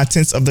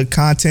contents of the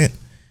content.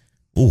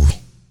 Ooh,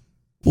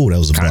 that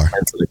was a bar. Of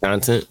the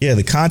content. Yeah,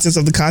 the contents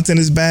of the content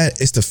is bad.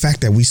 It's the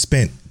fact that we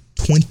spent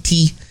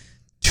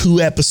 22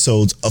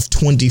 episodes of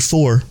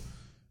 24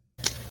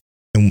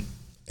 and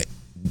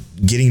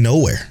getting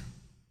nowhere,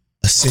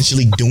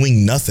 essentially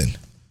doing nothing.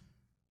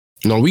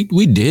 No, we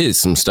did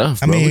some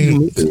stuff, bro. I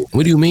mean,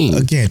 what do you mean?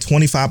 Again,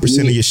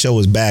 25% of your show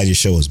is bad. Your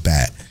show is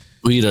bad.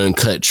 We done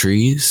cut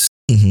trees.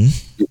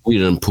 Mm-hmm. We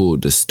done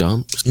pulled the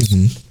stumps.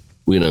 Mm-hmm.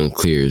 We done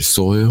cleared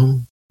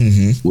soil.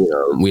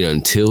 Mm-hmm. We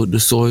done tilled the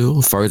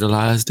soil,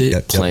 fertilized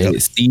it,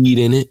 planted seed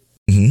in it.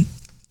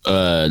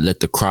 Mm-hmm. Let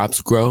the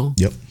crops grow.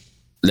 Yep.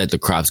 Let the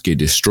crops get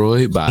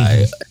destroyed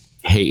by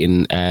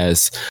hating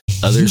ass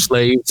other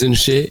slaves and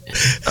shit.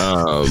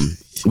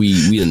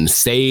 We done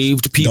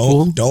saved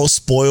people. Don't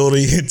spoil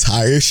the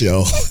entire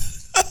show.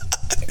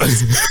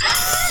 This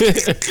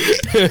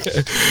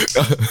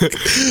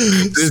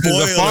is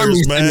a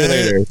farming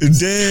simulator.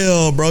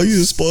 Damn, bro, you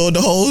just spoiled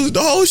the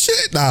whole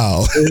shit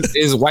now.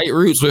 It's White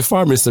Roots with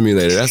Farming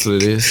Simulator. That's what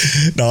it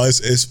is. No,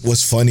 it's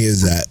what's funny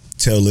is that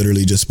Tell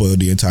literally just spoiled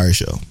the entire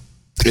show.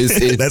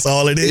 That's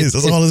all it is.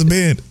 That's all it's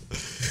been.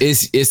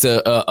 It's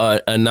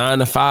a 9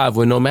 to 5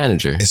 with no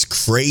manager. It's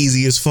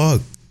crazy as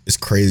fuck. It's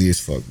crazy as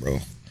fuck, bro.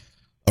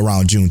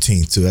 Around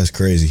Juneteenth too. That's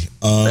crazy.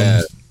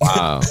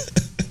 Wow.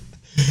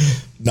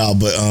 No,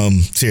 but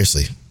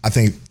seriously, I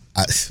think.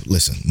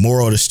 Listen.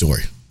 Moral of the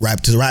story.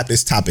 To wrap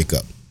this topic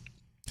up.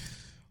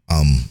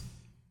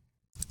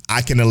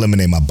 I can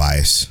eliminate my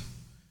bias.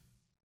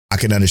 I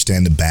can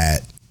understand the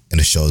bad in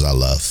the shows I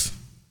love.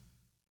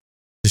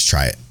 Just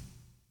try it.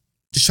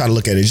 Just try to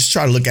look at it. Just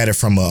try to look at it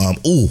from a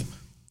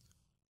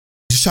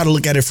Just try to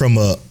look at it from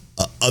a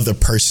other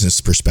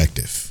person's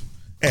perspective.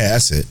 Yeah,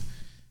 that's it.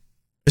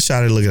 Just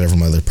try to look at it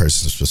from other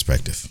person's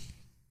perspective.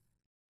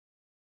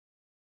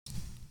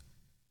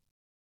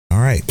 All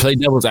right. Play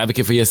devil's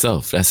advocate for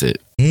yourself. That's it.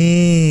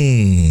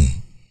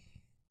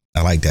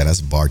 I like that. That's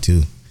a bar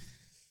too.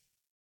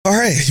 All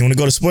right. You want to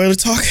go to spoiler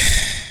talk?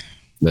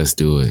 Let's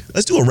do it.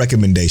 Let's do a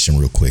recommendation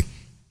real quick.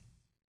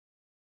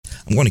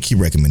 I'm going to keep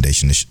recommending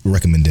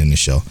the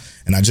show.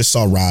 And I just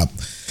saw Rob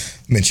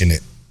mention it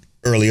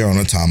earlier on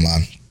the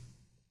timeline.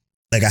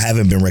 Like, I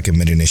haven't been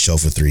recommending this show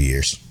for 3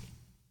 years.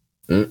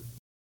 But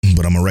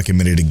I'm going to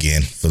recommend it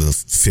again for the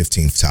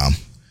 15th time.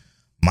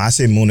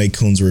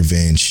 Masamune-kun's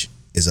Revenge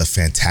is a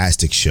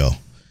fantastic show.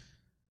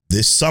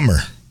 This summer,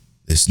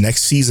 this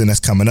next season that's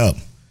coming up,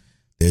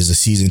 there's a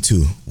season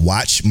 2.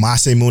 Watch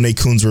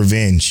Masamune-kun's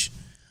Revenge.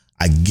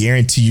 I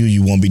guarantee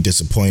you won't be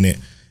disappointed.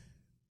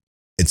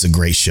 It's a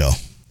great show.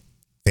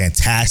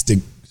 Fantastic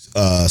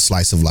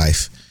slice of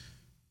life.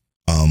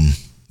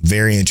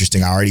 Very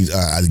interesting. I already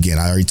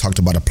talked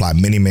about the plot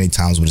many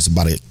times, but it's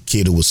about a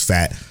kid who was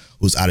fat,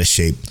 who was out of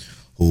shape,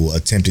 who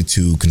attempted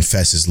to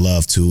confess his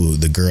love to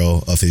the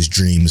girl of his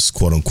dreams,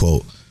 quote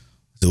unquote.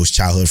 It was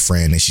childhood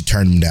friend, and she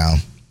turned him down,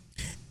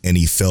 and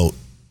he felt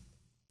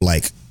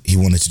like he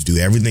wanted to do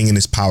everything in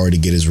his power to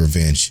get his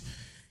revenge.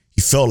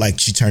 He felt like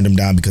she turned him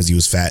down because he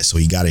was fat, so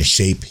he got in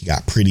shape, he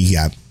got pretty, he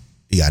got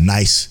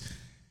nice,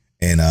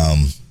 and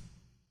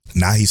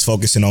now he's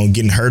focusing on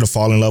getting her to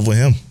fall in love with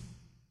him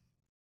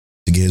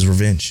to get his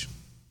revenge.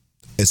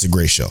 It's a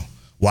great show.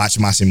 Watch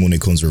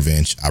Masamune-kun's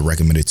Revenge. I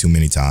recommended it too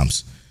many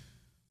times.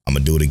 I'm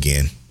gonna do it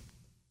again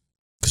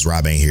because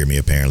Rob ain't hear me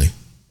apparently,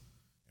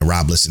 and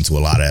Rob listened to a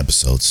lot of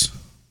episodes.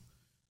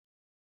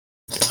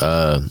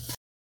 I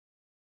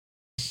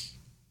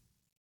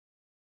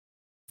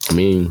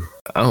mean,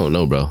 I don't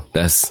know, bro.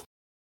 That's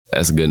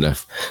good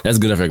enough. That's a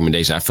good enough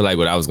recommendation. I feel like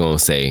what I was gonna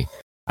say,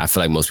 I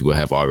feel like most people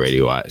have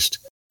already watched.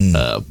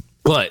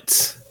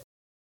 But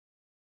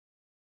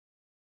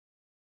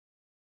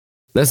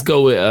let's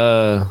go with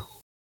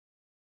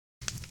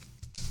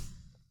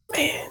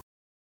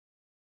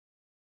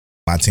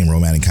My Teen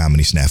Romantic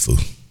Comedy Snafu.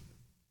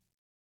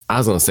 I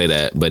was gonna say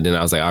that, but then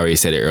I was like, I already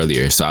said it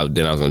earlier, so I was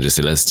gonna just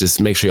say, let's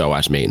just make sure y'all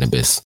watch Made in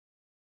Abyss.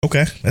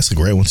 Okay, that's a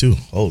great one too.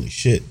 Holy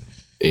shit!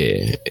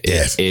 Yeah,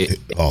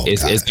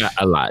 it's got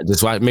a lot.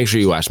 Just make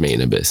sure you watch Made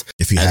in Abyss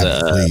if you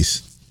haven't,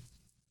 please.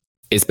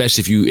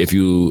 Especially if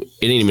you,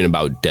 it ain't even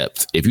about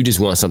depth. If you just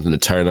want something to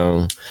turn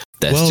on,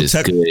 that's just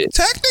good.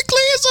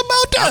 Technically, it's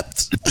about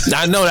depth.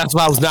 I know that's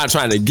what I was not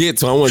trying to get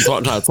to. I want to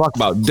try to talk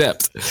about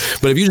depth.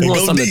 But if you just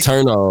want something to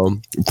turn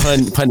on,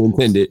 pun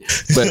intended.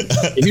 But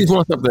if you just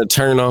want something to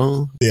turn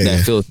on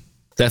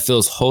that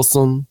feels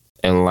wholesome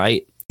and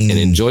light and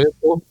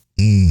enjoyable.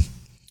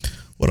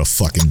 What a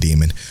fucking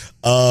demon.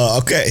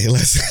 Okay,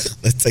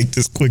 let's take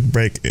this quick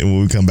break, and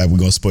when we come back, we're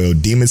gonna spoil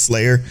Demon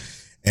Slayer.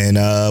 And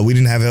we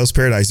didn't have Hell's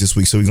Paradise this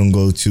week, so we're going to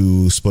go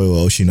to spoil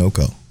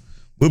Oshinoko.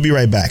 We'll be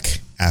right back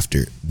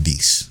after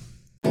these.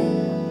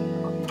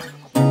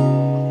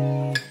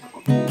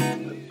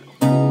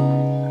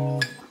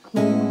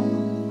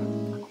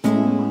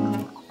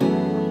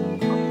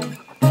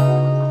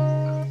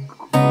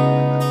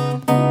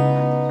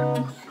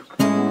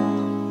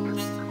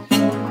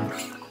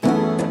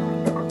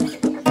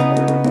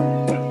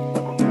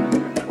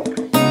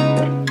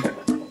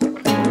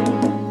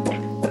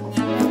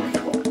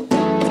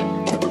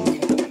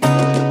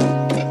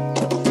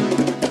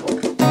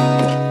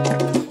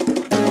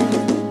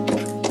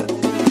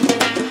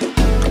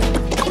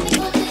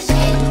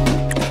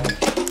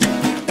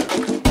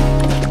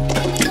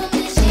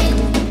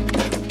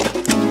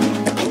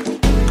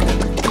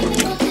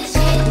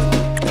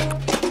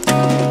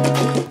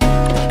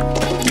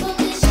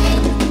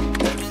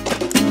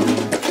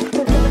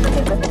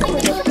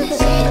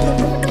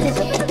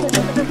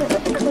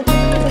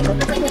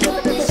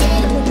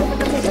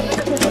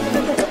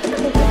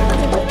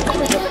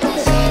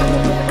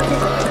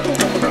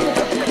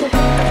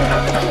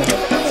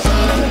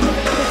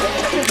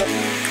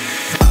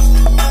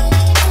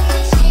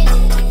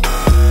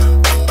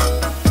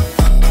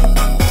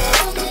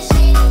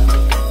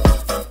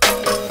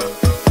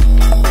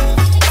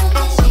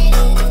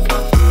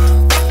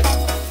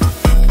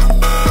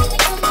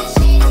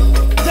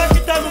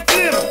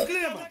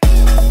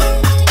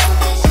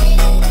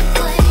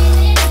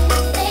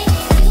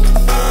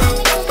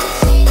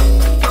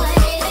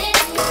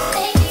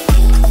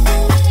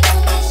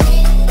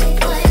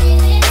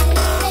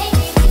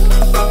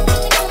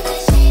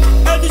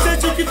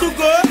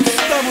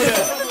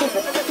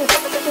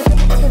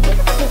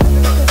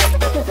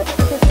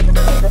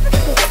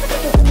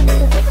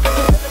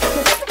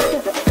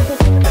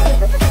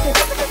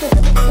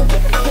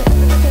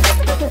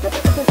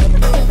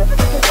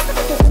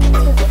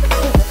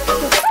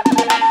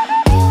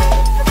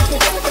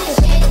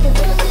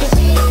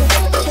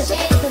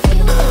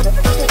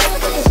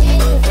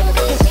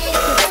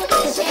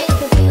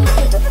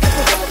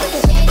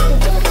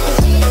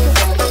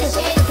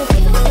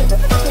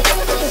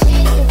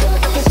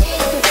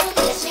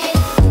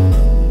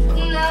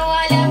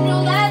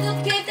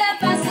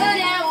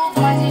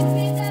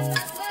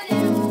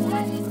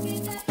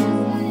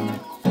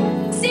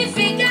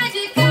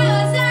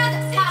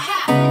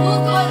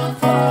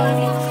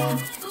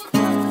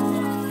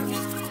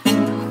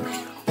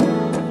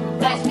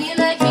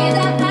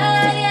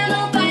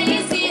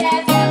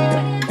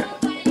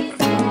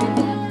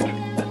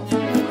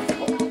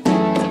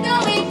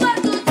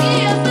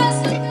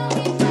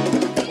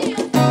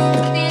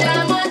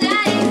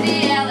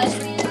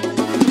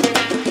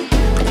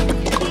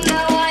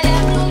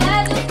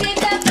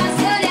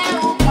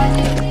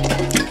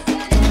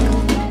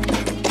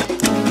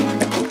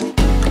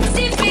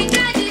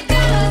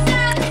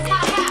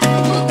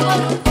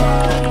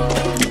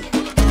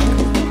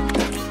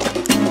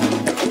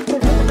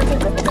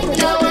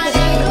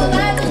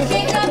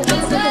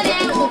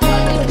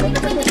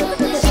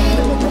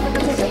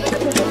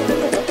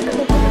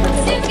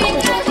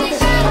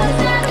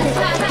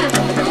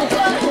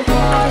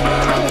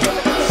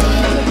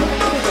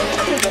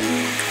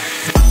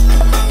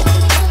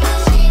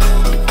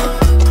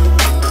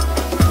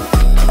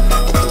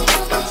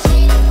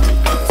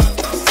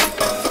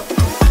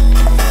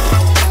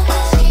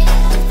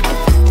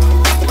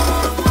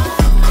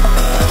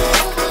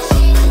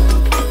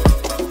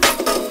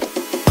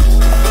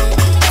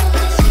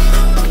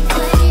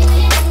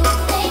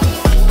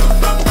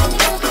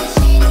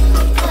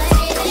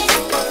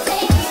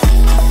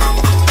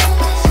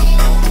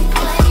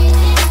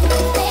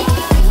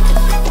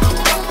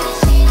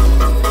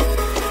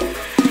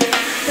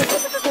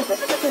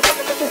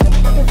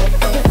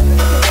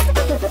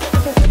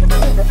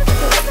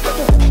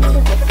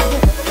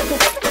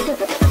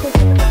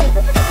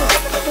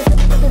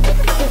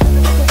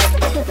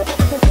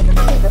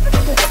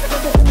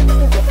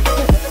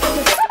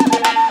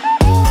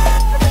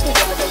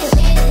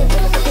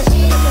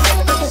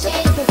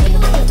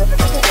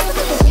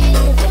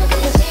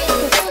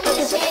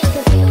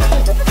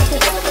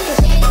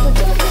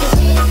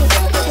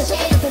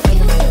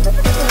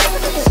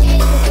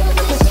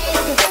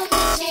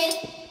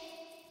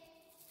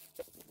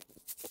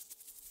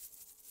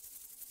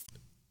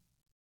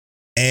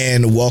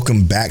 And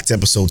welcome back to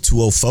episode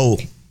 204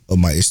 of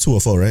it's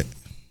 204, right?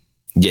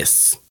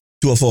 Yes.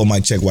 204 of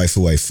Mic Check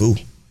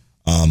Waifu.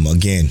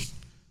 Again,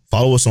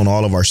 follow us on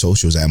all of our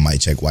socials at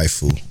Mic Check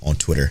Waifu on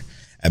Twitter,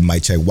 at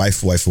Mic Check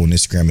Waifu on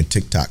Instagram and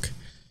TikTok.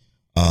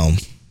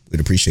 We'd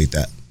appreciate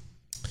that.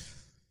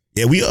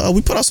 Yeah,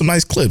 we put out some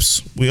nice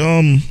clips.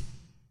 I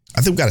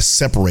think we got to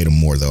separate them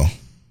more though.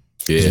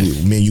 Yeah.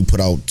 Me and you put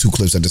out 2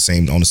 clips on the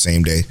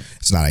same day.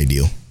 It's not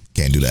ideal.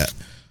 Can't do that.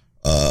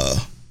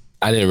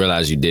 I didn't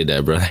realize you did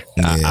that, bro.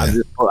 Yeah.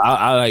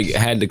 I like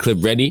had the clip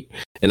ready,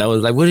 and I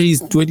was like, where these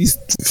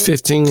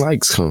 15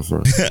 likes come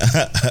from?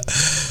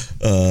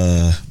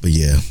 But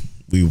yeah,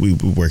 we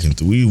working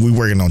through. We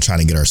working on trying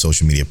to get our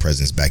social media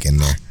presence back in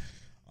there.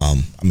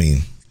 I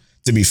mean,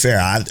 to be fair,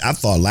 I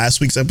thought last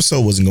week's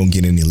episode wasn't gonna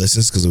get any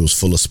listens because it was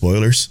full of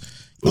spoilers.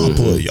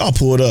 Y'all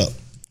pull it up,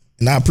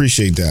 and I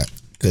appreciate that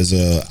because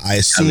I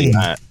assume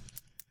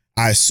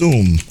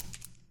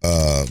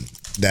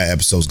that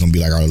episode's gonna be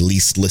like our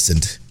least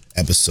listened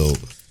episode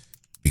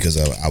because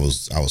I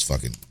was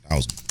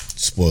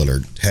spoiler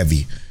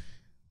heavy,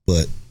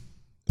 but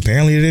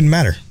apparently it didn't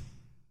matter.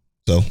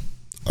 So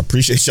I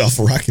appreciate y'all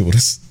for rocking with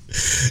us.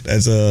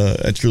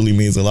 That truly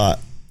means a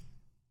lot.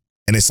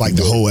 And it's like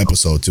the whole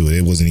episode too.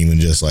 It wasn't even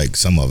just like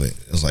some of it.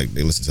 It was like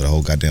they listened to the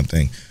whole goddamn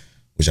thing,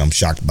 which I'm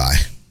shocked by,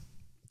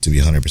 to be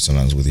 100%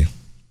 honest with you.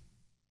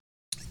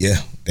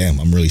 Yeah, damn,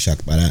 I'm really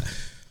shocked by that.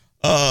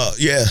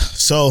 Yeah,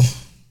 so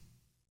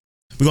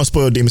we're gonna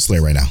spoil Demon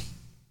Slayer right now.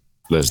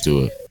 Let's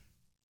do it.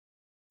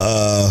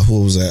 What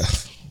was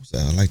that?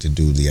 I like to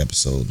do the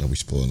episode that we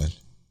spoiling.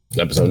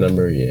 Episode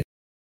number, yeah.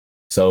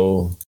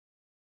 So,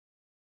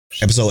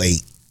 episode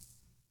 8.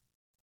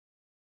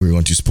 We're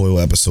going to spoil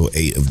episode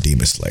 8 of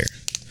Demon Slayer.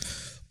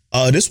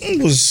 This one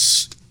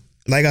was,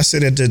 like I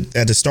said at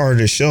the start of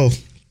the show,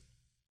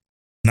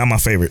 not my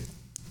favorite.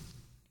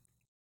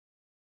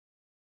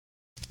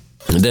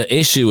 The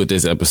issue with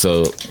this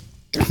episode,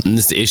 and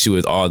this is the issue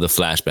with all the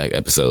flashback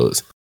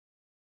episodes.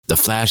 The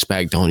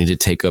flashback don't need to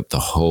take up the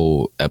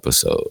whole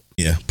episode.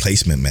 Yeah,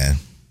 placement, man.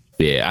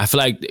 Yeah, I feel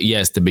like,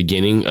 yes, the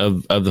beginning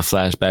of the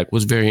flashback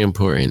was very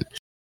important.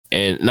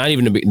 And not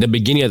even the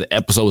beginning of the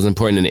episode was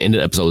important, and the end of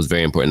the episode was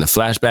very important. The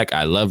flashback,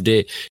 I loved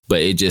it, but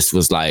it just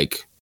was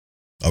like...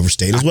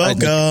 Overstayed as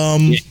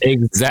welcome.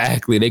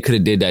 Exactly. They could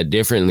have did that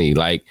differently.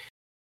 Like,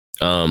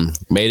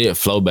 made it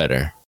flow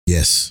better.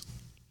 Yes.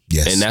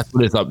 And that's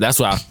what it's up. That's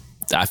what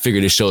I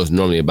figure this show is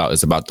normally about.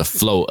 It's about the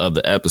flow of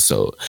the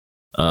episode.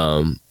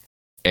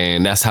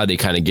 And that's how they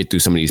kind of get through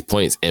some of these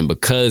points. And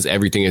because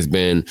everything has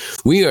been,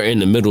 we are in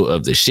the middle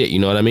of the shit. You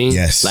know what I mean?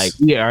 Yes. Like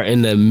we are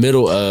in the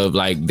middle of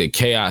like the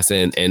chaos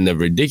and the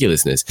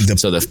ridiculousness.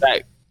 So the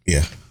fact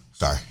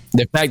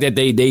that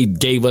they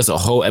gave us a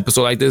whole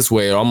episode like this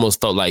where it almost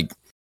felt like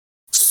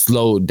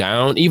slowed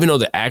down, even though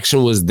the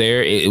action was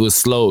there, it was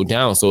slowed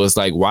down. So it's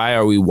like, why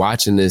are we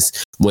watching this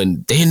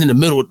when they're in the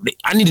middle?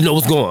 I need to know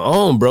what's going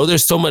on, bro.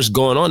 There's so much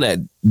going on that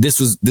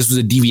this was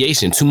a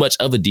deviation, too much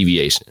of a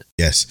deviation.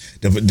 Yes.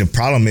 The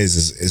problem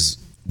is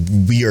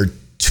we are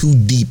too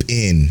deep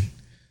in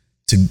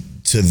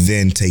to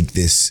then take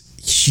this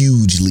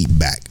huge leap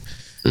back.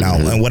 Now,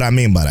 and what I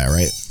mean by that,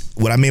 right?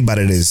 What I mean by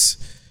that is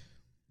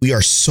we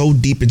are so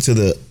deep into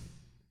the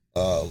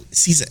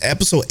season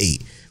episode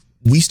 8.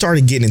 We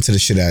started getting into the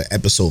shit at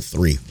episode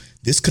 3.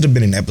 This could have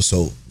been in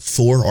episode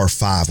 4 or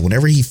 5.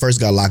 Whenever he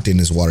first got locked in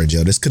his water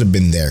jail, this could have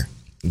been there.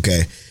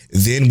 Okay.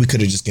 Then we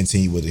could have just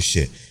continued with the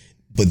shit.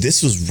 But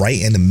this was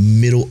right in the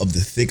middle of the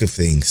thick of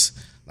things.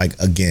 Like,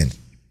 again,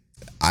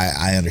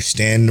 I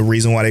understand the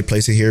reason why they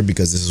placed it here,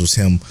 because this was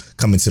him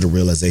coming to the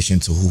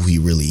realization to who he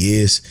really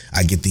is.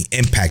 I get the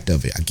impact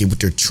of it. I get what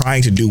they're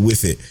trying to do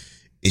with it.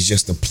 It's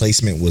just the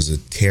placement was a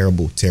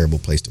terrible, terrible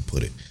place to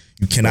put it.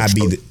 You cannot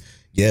be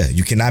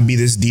you cannot be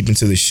this deep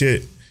into the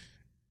shit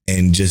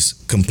and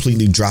just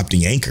completely drop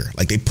the anchor.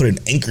 Like they put an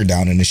anchor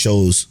down in the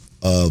show's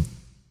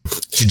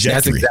trajectory.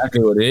 That's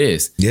exactly what it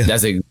is. Yeah.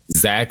 That's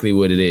exactly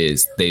what it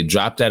is. They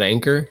dropped that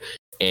anchor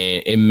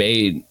and it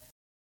made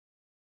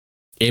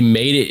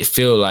it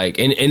feel like,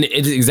 and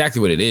it's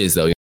exactly what it is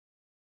though.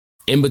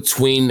 In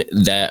between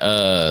that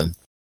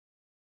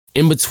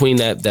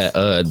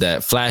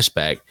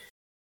flashback,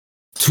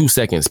 2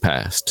 sequence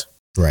passed.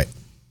 Right.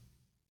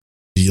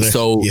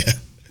 So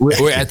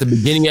we're at the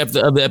beginning of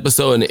the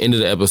episode and the end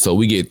of the episode.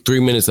 We get 3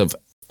 minutes of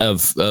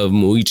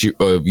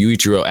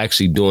Yuichiro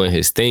actually doing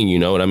his thing. You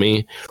know what I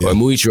mean? Yeah. Or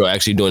Muichiro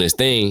actually doing his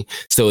thing.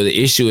 So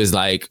the issue is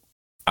like,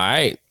 all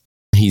right,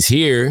 he's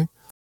here,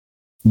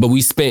 but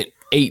we spent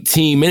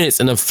 18 minutes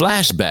in a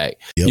flashback.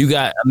 Yep. You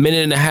got a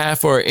minute and a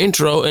half for an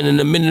intro and then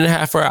a minute and a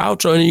half for an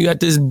outro, and then you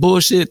got this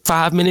bullshit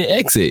 5-minute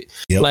exit.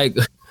 Yep. Like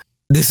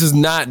this is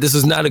not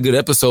a good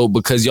episode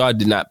because y'all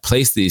did not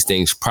place these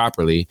things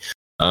properly.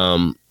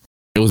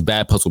 It was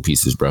bad puzzle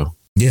pieces, bro.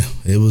 Yeah,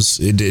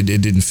 it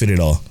didn't fit at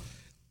all.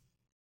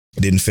 It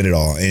didn't fit at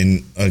all.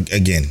 And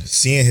again,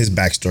 seeing his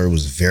backstory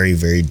was very,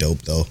 very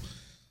dope though.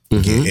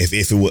 Mm-hmm.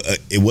 If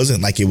it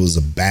wasn't like it was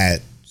a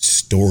bad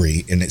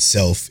story in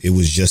itself, it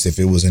was just, if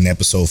it was in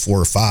episode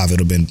 4 or 5, we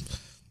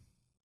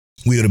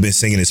would have been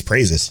singing his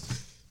praises.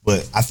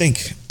 But I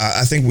think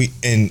we,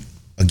 and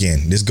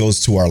again, this goes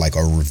to our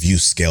review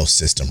scale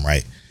system,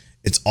 right?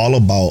 It's all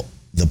about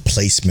the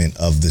placement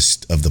of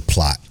the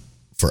plot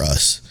for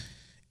us.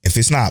 If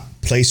it's not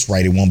placed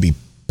right, it won't be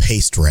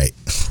paced right.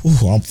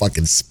 Ooh, I'm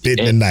fucking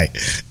spitting tonight.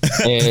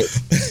 And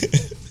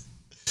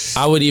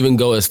I would even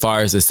go as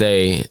far as to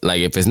say,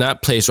 like, if it's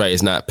not placed right,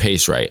 it's not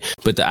paced right.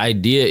 But the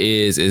idea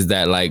is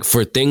that, like,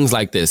 for things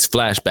like this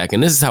flashback,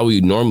 and this is how we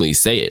normally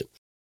say it,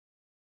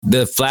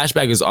 the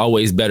flashback is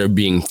always better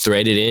being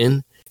threaded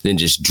in than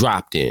just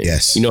dropped in.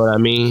 Yes. You know what I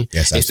mean?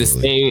 Yes, absolutely. It's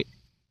the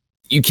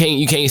same.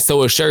 You can't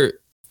sew a shirt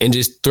and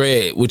just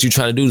thread what you're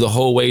trying to do the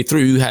whole way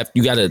through.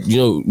 You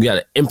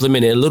gotta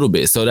implement it a little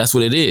bit. So that's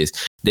what it is.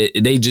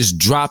 They just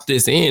drop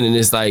this in, and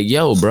it's like,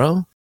 yo,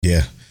 bro.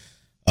 Yeah.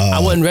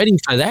 I wasn't ready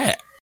for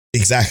that.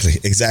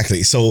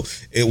 Exactly. So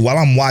while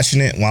I'm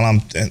watching it, while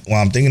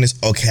I'm thinking this,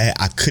 okay,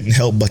 I couldn't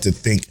help but to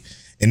think,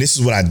 and this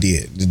is what I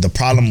did. The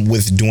problem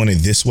with doing it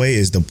this way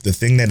is the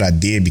thing that I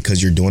did,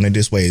 because you're doing it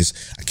this way, is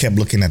I kept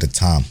looking at the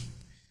time.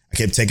 I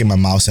kept taking my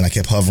mouse and I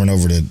kept hovering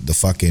over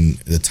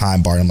the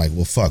time bar. And I'm like,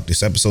 well, fuck,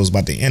 this episode's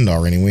about to end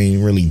already. We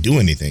ain't really do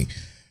anything.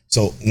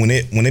 So when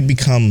it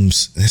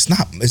becomes, it's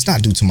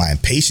not due to my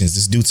impatience.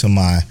 It's due to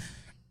my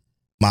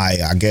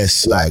I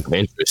guess lack of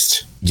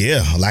interest.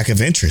 Yeah, lack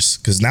of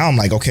interest. Because now I'm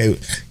like, okay,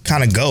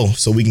 kind of go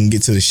so we can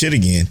get to the shit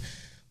again.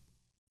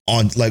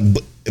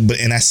 But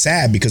and that's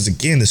sad, because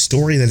again, the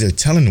story that they're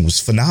telling was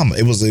phenomenal.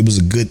 It was a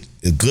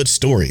good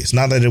story. It's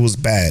not that it was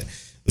bad.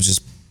 It was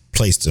just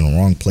placed in the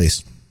wrong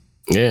place.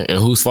 Yeah, and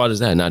whose fault is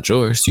that? Not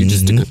yours. You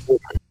just took it.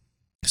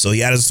 So he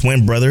had his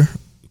twin brother.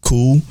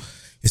 Cool.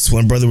 His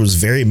twin brother was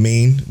very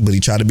mean, but he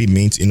tried to be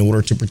mean in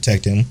order to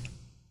protect him.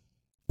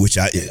 Which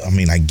I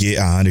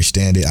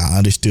understand it. I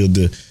understood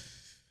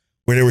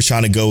where they were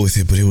trying to go with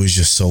it, but it was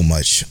just so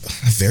much.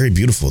 Very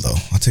beautiful, though.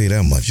 I'll tell you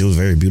that much. It was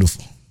very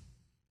beautiful.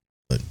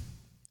 But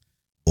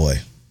boy,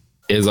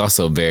 it was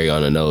also very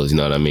on the nose. You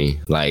know what I mean?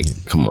 Like,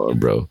 come on,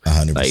 bro.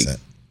 100%.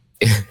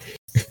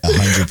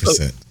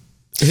 100%.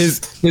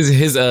 His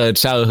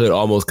childhood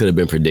almost could have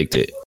been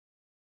predicted.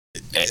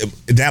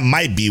 That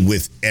might be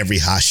with every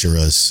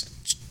Hashira's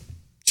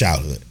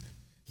childhood.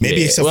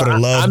 Maybe except for the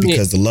love,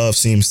 because the love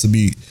seems to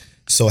be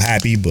so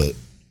happy, but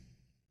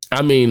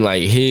I mean,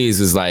 like, his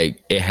is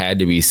like, it had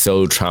to be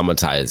so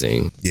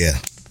traumatizing. Yeah.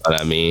 You know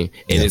what I mean?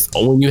 And it's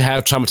when you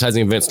have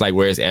traumatizing events like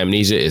where it's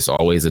amnesia, it's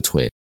always a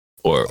twin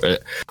or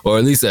at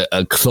least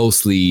a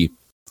closely,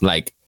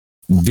 like,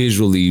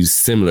 visually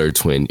similar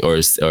twin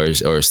or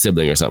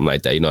sibling or something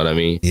like that. You know what I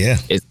mean? Yeah.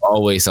 It's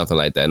always something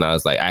like that. And I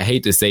was like, I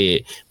hate to say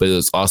it, but it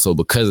was also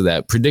because of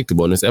that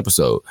predictable in this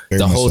episode.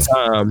 The whole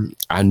time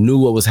I knew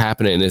what was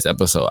happening in this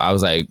episode. I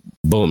was like,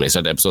 boom, they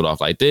start the episode off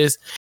like this.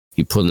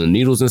 He pulling the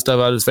needles and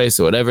stuff out of his face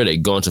or whatever. They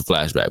go into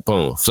flashback.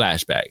 Boom,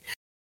 flashback.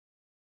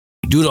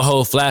 Do the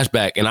whole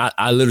flashback, and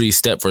I literally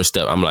step for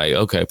step. I'm like,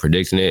 okay,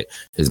 predicting it.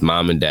 His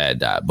mom and dad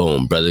died.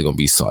 Boom, brother's gonna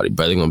be salty.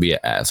 Brother gonna be an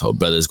asshole.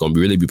 Brother's gonna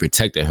really be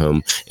protecting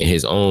him in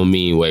his own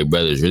mean way.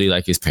 Brother's really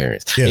like his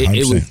parents. Yeah,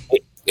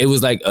 it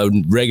was like a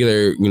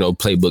regular,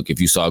 playbook. If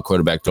you saw a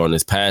quarterback throwing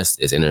his pass,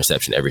 it's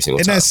interception every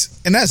single time.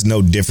 That's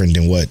no different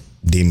than what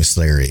Demon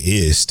Slayer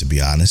is, to be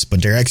honest.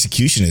 But their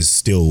execution is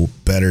still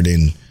better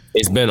than.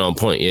 It's been on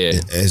point,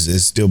 yeah.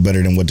 It's still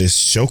better than what this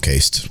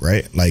showcased,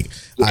 right? Like,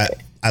 yeah.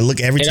 I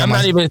look every time. I'm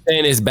not even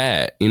saying it's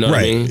bad, you know what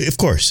I mean? Of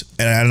course.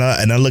 And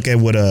I look at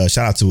what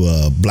shout out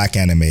to Black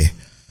Anime,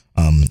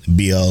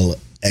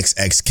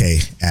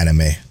 BLXXK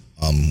Anime.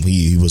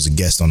 He was a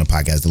guest on the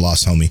podcast, the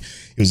Lost Homie.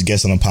 He was a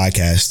guest on the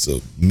podcast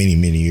many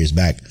years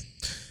back.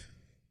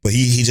 But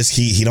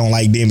he don't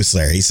like Demon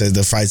Slayer. He says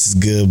the fights is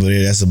good, but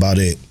that's about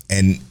it.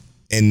 And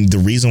the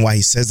reason why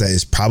he says that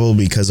is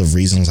probably because of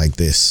reasons like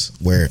this,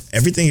 where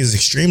everything is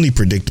extremely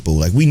predictable.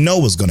 Like, we know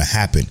what's going to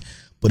happen,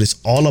 but it's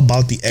all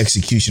about the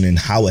execution and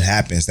how it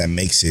happens that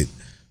makes it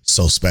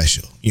so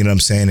special. You know what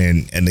I'm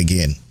saying? And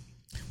again,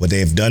 what they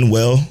have done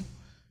well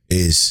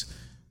is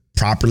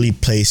properly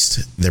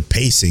placed their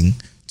pacing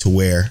to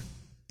where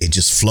it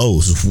just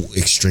flows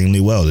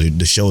extremely well.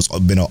 The show has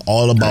been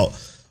all about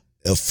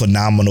a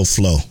phenomenal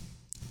flow.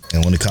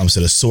 And when it comes to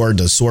the sword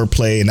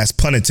play, and that's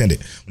pun intended,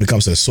 when it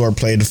comes to the sword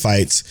play, the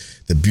fights,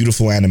 the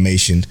beautiful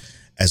animation,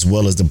 as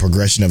well as the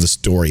progression of the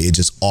story, it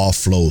just all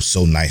flows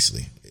so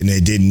nicely. And they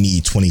didn't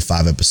need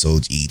 25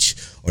 episodes each,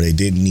 or they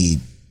didn't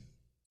need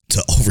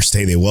to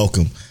overstay their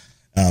welcome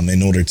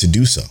in order to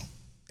do so.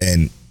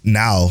 And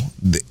now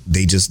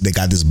they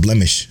got this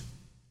blemish.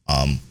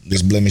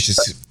 This blemish is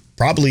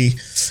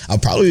I'll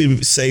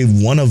probably say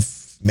one of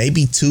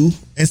maybe two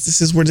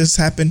instances where this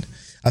happened.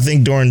 I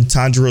think during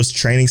Tanjiro's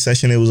training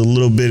session, it was a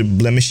little bit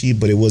blemishy,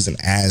 but it wasn't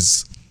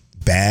as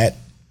bad.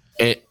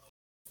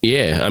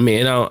 Yeah, I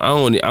mean, and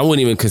I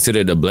wouldn't even consider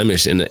it a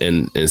blemish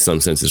in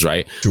some senses,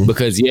 right? True.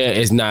 Because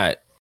it's not.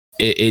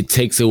 It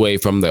takes away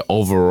from the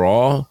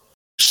overall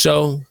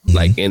show,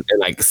 like in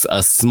like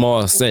a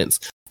small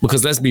sense.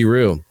 Because let's be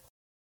real,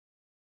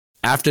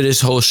 after this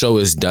whole show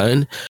is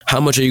done, how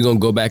much are you gonna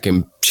go back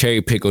and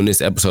cherry pick on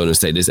this episode and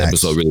say this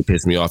episode really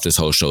pissed me off? This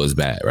whole show is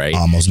bad, right?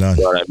 Almost none.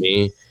 You know what I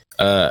mean?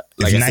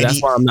 Like I said,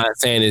 that's why I'm not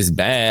saying it's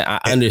bad.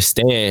 I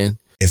understand.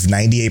 If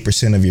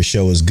 98% of your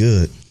show is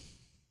good,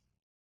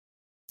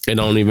 it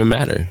don't even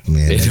matter.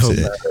 Man,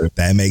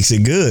 that makes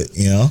it good,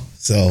 you know?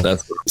 So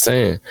that's what I'm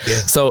saying. Yeah.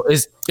 So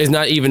it's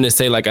not even to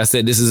say, like I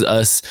said, this is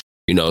us,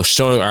 you know,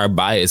 showing our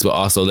bias, but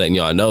also letting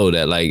y'all know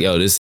that, like, yo,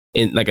 this,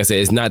 and like I said,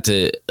 it's not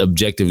to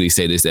objectively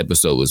say this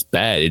episode was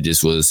bad. It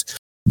just was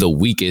the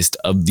weakest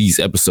of these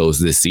episodes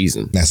this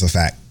season. That's a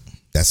fact.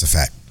 That's a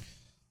fact.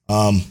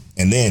 And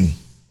then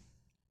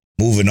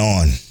moving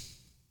on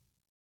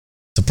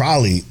to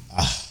probably,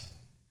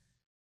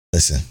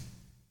 listen,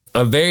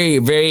 a very,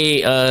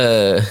 very,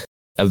 a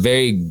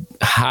very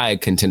high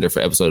contender for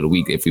episode of the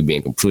week, if we're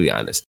being completely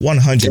honest.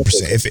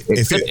 100%. If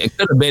it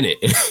could have been it.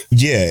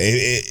 Yeah,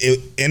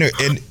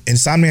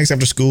 Insomniacs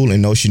After School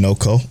and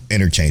Oshinoko,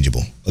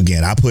 interchangeable.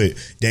 Again, I put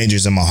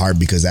Dangers in my heart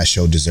because that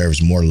show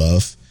deserves more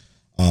love.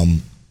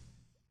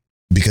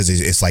 Because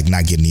it's like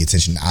not getting the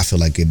attention I feel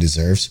like it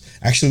deserves.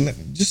 Actually,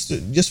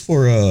 just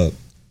for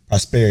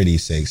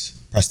prosperity's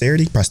sakes, I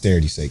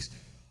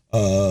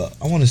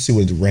want to see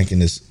what the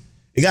ranking is.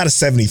 It got a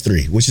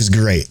 73, which is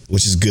great,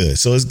 which is good.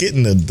 So it's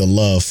getting the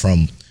love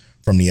from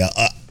the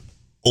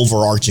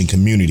overarching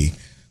community.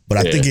 But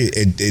I think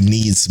it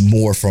needs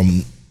more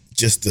from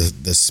just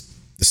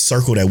the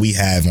circle that we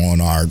have on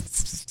our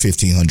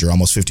 1,500,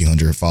 almost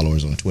 1,500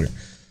 followers on Twitter.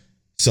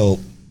 So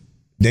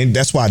then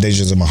that's why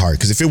Danger's in my heart.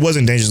 Because if it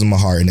wasn't Danger's in my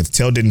heart, and if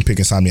Tell didn't pick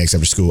Insomniacs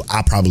After School,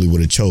 I probably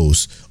would have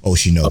chose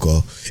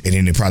Oshinoko, and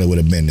then it probably would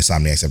have been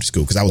Insomniacs After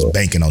School. Because I was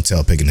banking on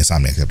Tell picking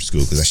Insomniacs After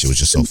School because that shit was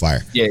just so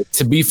fire. Yeah,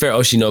 to be fair,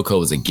 Oshinoko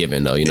was a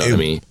given though. You know what I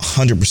mean?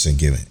 100%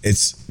 given.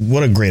 It's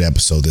what a great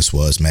episode this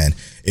was, man.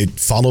 It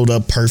followed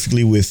up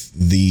perfectly with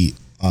the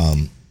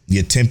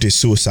attempted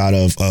suicide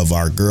of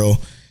our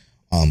girl.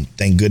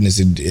 Thank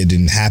goodness it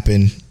didn't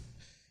happen,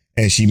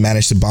 and she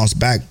managed to bounce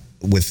back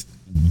with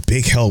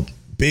big help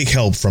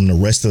from the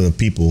rest of the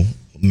people,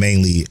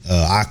 mainly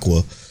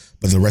Aqua,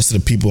 but the rest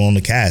of the people on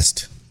the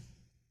cast.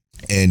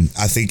 And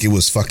I think it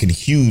was fucking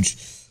huge.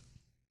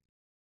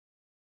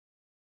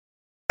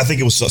 I think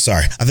it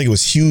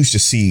was huge to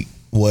see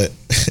what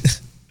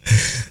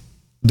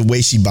the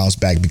way she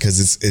bounced back,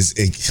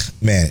 because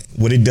man,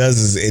 what it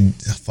does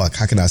is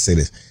how can I say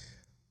this?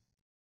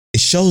 It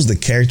shows the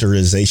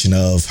characterization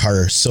of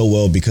her so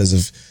well because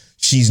of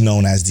she's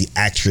known as the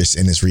actress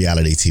in this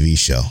reality TV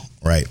show,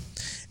 right?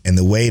 And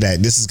the way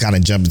that this is kind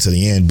of jumping to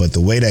the end, but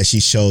the way that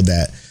she showed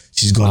that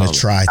she's going to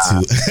try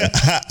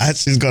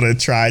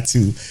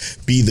to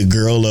be the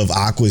girl of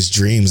Aqua's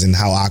dreams, and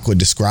how Aqua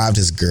described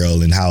his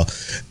girl, and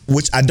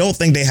which I don't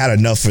think they had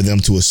enough for them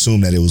to assume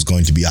that it was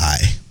going to be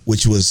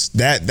which was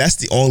that's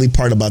the only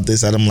part about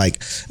this that I'm like,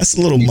 that's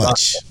a little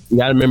much. You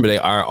gotta remember, they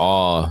are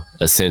all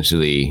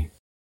essentially,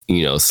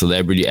 you know,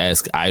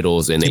 celebrity-esque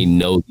idols, and they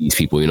know these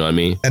people, you know what I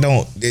mean?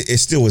 It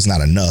still was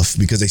not enough,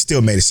 because they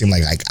still made it seem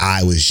like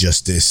I was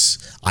just this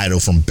idol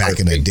from back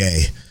in the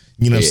day.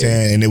 You know what I'm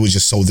saying? And it was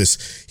just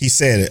he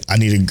said, I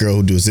need a girl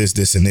who does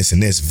this, and this,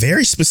 and this.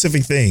 Very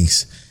specific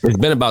things. It's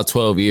been about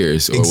 12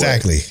 years. Or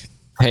exactly.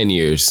 10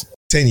 years.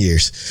 10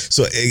 years.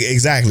 So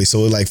exactly.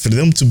 So like for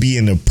them to be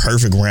in the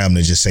perfect realm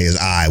to just say is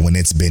when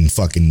it's been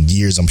fucking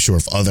years, I'm sure,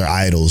 of other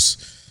idols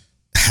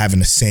having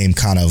the same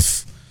kind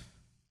of,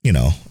 you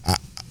know,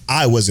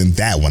 I wasn't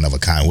that one of a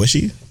kind, was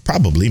she?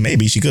 Probably,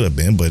 maybe she could have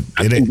been, but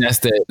I think that's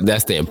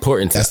the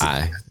importance of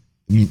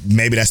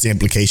maybe that's the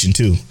implication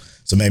too.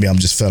 So maybe I'm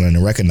just failing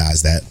to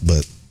recognize that,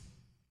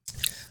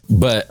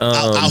 but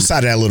outside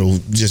of that little,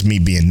 just me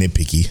being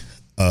nitpicky,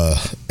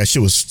 that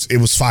shit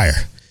was fire,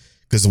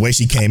 because the way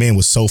she came in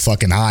was so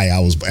fucking high.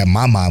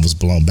 My mind was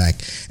blown back,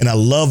 and I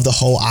love the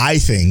whole eye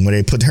thing where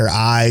they put her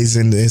eyes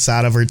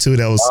inside of her too.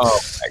 That was,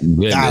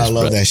 God, I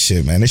love that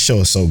shit, man. This show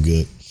is so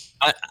good.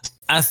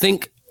 I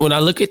think when I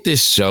look at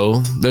this show,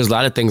 there's a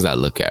lot of things I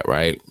look at,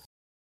 right?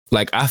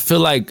 Like, I feel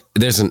like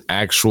there's an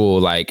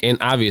actual, and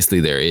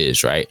obviously there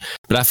is, right?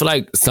 But I feel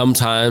like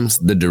sometimes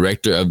the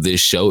director of this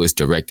show is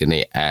directing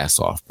their ass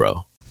off,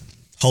 bro.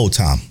 Whole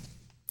time.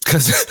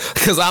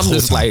 Cause I'm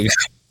just time.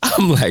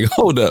 I'm like,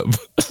 hold up.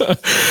 I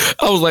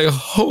was like,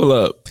 hold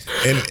up.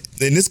 And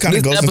this kind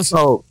of goes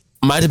episode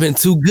might have been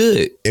too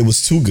good. It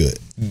was too good.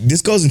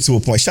 This goes into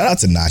a point. Shout out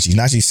to Nachi.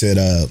 Nachi said,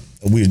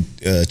 we were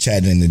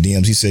chatting in the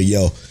DMs. He said,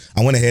 yo,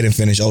 I went ahead and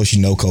finished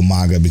Oshinoko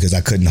manga because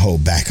I couldn't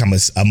hold back. I'm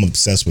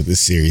obsessed with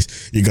this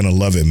series. You're going to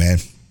love it, man.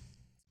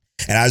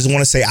 And I just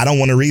want to say, I don't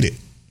want to read it.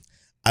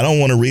 I don't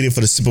want to read it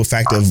for the simple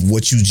fact of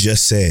what you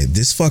just said.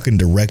 This fucking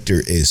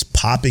director is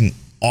popping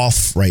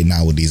off right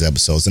now with these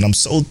episodes. And I'm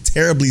so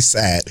terribly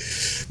sad,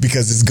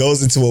 because this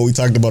goes into what we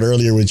talked about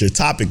earlier with your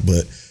topic,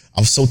 but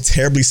I'm so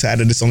terribly sad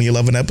that it's only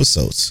 11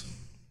 episodes.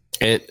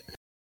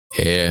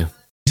 Yeah.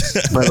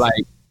 But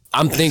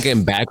I'm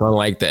thinking back on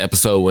the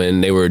episode when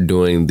they were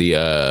doing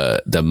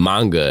the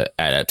manga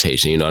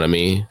adaptation, you know what I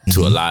mean,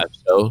 to a live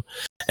show.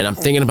 And I'm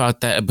thinking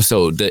about that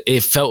episode.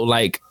 It felt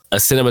like a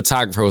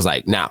cinematographer was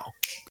like, now.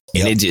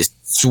 And it just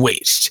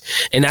switched.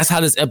 And that's how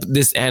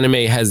this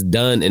anime has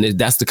done. And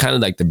that's the kind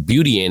of like the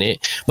beauty in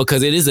it,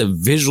 because it is a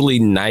visually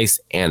nice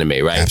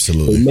anime, right?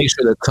 Absolutely. They make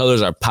sure the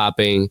colors are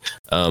popping,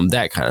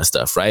 that kind of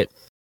stuff, right?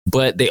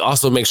 But they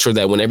also make sure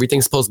that when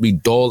everything's supposed to be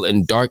dull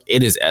and dark,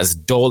 it is as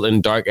dull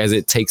and dark as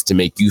it takes to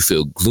make you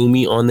feel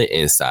gloomy on the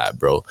inside,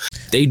 bro.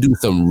 They do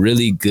some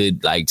really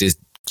good, like, just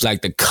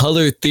like the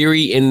color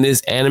theory in this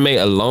anime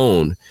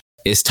alone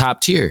is top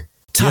tier.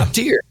 Top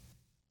tier.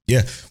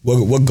 Yeah.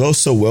 What goes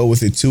so well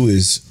with it too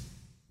is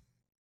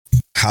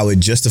how it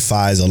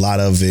justifies a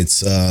lot of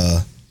its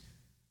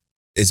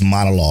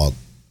monologue.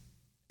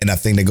 And I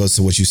think that goes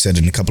to what you said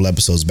in a couple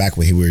episodes back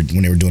when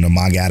they were doing a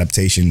manga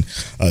adaptation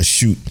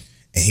shoot,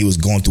 and he was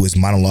going through his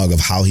monologue of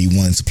how he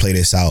wanted to play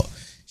this out.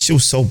 She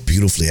was so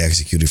beautifully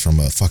executed from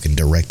a fucking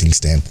directing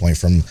standpoint,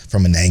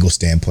 from an angle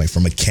standpoint,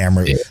 from a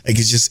camera. Yeah. Like,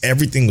 it's just,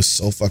 everything was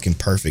so fucking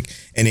perfect.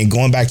 And then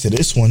going back to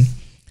this one,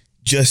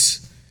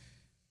 just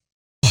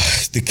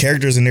the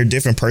characters and their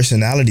different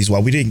personalities.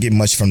 While we didn't get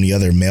much from the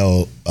other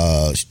male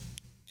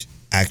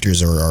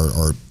actors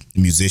or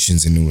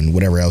musicians and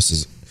whatever else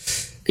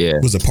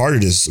was a part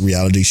of this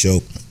reality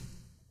show,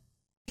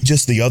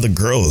 just the other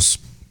girls,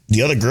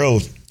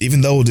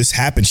 even though this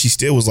happened, she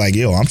still was like,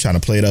 yo, I'm trying to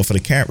play it up for the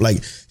camera.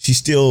 Like, she's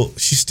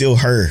still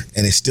her.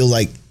 And it's still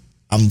like,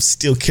 I'm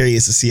still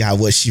curious to see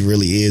what she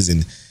really is.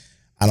 And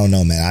I don't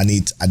know, man, I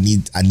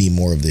need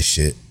more of this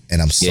shit.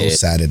 And I'm so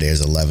sad that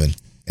there's 11.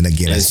 And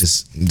again, that's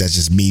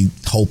just me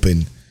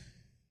hoping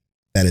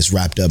that it's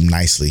wrapped up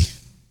nicely.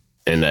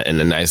 In a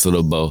nice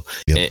little bow.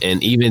 Yep.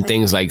 And even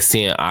things like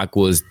seeing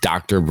Aqua's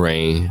Dr.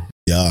 Brain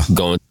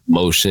going through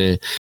motion,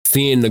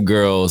 seeing the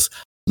girls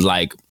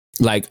like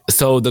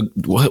so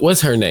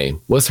what's her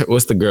name? What's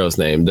the girl's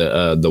name?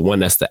 The one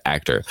that's the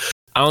actor.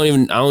 I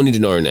don't need to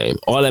know her name.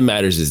 All that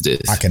matters is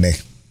this.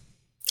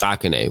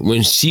 Akane.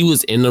 When she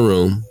was in the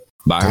room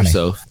by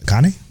herself.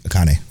 Akane.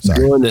 Sorry.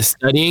 Doing the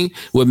studying.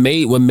 What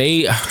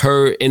made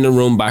her in the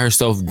room by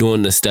herself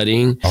doing the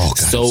studying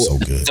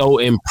so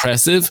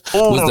impressive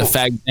was the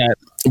fact that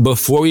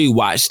before we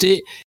watched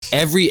it,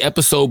 every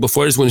episode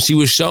before this, when she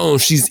was shown,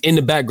 she's in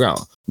the background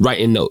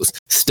writing notes,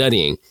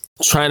 studying,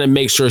 trying to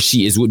make sure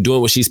she is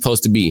doing what she's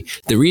supposed to be.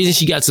 The reason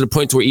she got to the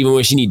point where even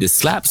when she needed to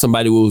slap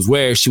somebody was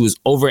where she was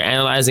over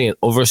analyzing and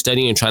over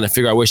studying and trying to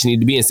figure out where she needed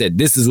to be, and said,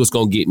 this is what's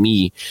going to get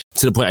me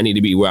to the point I need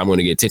to be where I'm going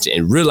to get attention,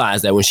 and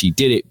realized that when she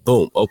did it,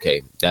 boom,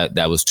 okay,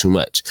 that was too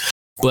much.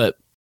 But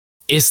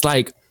it's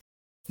like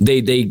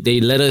they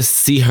let us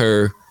see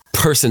her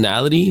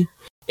personality,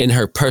 and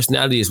her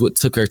personality is what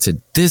took her to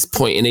this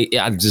point. And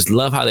I just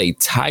love how they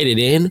tied it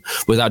in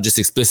without just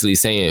explicitly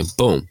saying,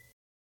 boom,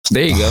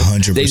 there you go.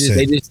 100%.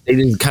 They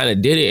just kind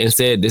of did it and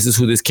said, this is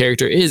who this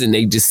character is. And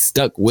they just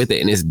stuck with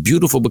it. And it's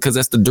beautiful because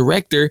that's the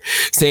director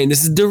saying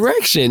this is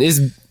direction.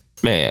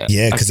 Man.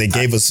 Yeah, because they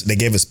gave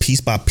us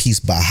piece by piece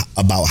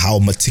about how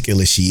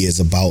meticulous she is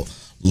about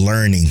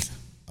learning.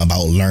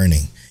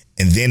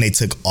 And then they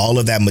took all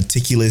of that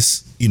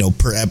meticulous,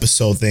 per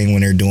episode thing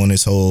when they're doing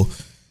this whole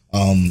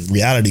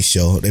reality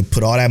show. They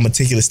put all that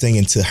meticulous thing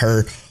into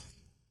her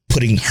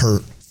putting her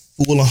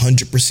full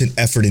 100%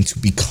 effort into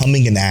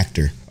becoming an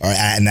actor or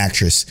an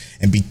actress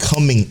and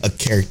becoming a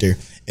character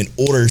in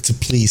order to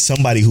please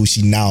somebody who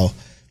she now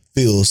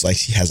feels like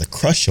she has a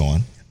crush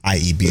on,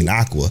 i.e. being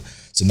Aqua.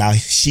 So now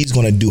she's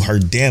going to do her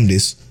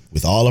damnedest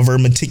with all of her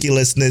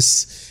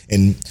meticulousness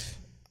and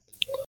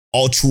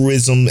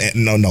altruism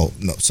and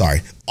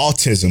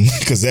autism,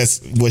 because that's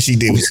what she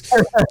did was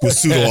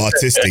pseudo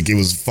autistic. It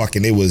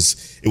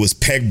was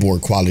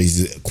pegboard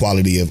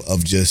quality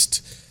of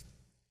just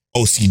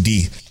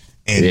OCD.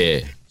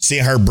 And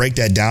seeing her break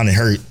that down and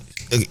her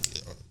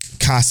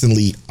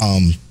constantly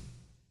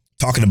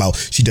talking about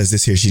she does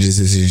this here, she does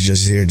this here,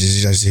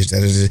 she does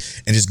here,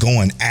 and just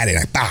going at it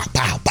like bow,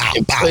 bow, bow,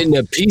 and bow. Putting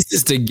the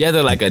pieces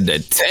together like a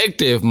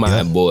detective,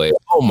 my boy.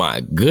 Oh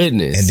my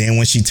goodness. And then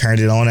when she turned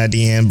it on at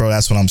the end, bro,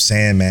 that's what I'm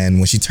saying, man.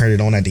 When she turned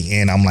it on at the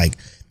end, I'm like,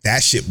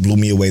 that shit blew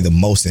me away the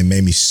most and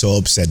made me so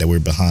upset that we're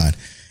behind.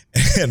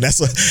 And that's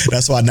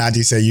why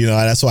Najee said,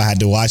 that's why I had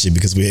to watch it,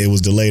 because it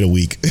was delayed a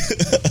week.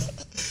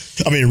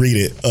 I mean, read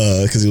it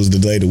because it was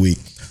delayed a week.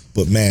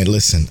 But man,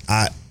 listen,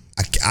 I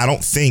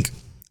don't think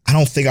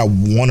I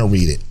want to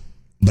read it,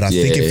 but I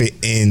think if it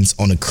ends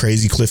on a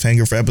crazy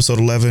cliffhanger for episode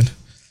 11,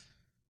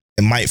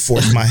 it might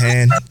force my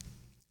hand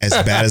as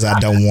bad as I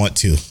don't want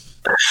to.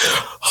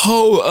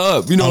 Hold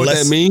up, you know what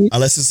that means?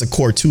 Unless it's a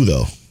core 2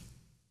 though.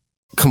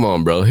 Come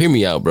on, bro, hear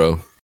me out, bro.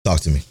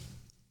 Talk to me.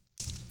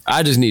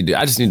 I just need to.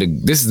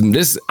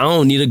 This. I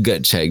don't need a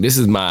gut check. This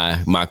is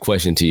my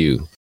question to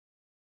you.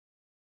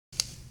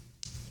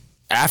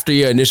 After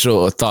your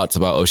initial thoughts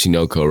about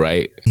Oshinoko,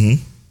 right?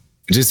 Mm-hmm.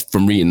 Just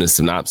from reading the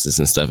synopsis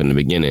and stuff in the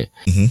beginning,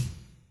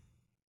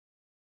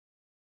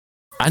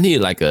 I need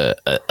like a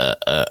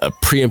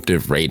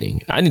preemptive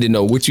rating. I need to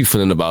know what you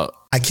feeling about.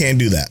 I can't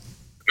do that.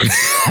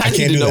 I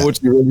can't know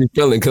what you're really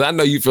feeling, because I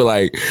know you feel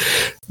like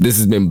this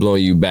has been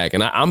blowing you back,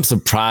 and I'm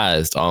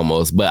surprised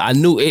almost. But I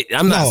knew it.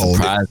 I'm not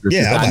surprised.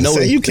 Yeah, I know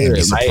you can't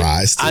be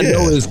surprised. Right? I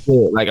know it's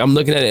good. Like, I'm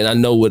looking at it, and I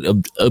know what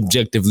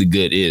objectively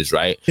good is,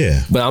 right?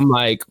 Yeah. But I'm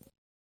like,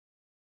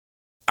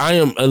 I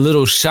am a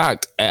little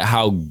shocked at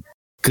how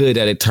good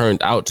that it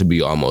turned out to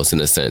be, almost,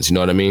 in a sense. You know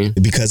what I mean?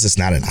 Because it's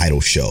not an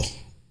idol show,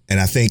 and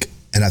I think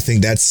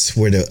that's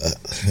where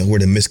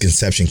the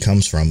misconception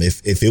comes from.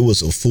 If it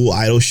was a full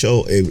idol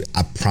show,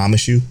 I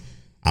promise you,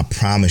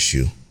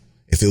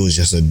 if it was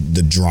just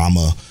the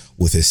drama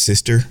with his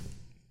sister,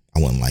 I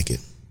wouldn't like it.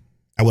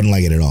 I wouldn't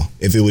like it at all.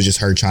 If it was just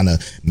her trying to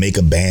make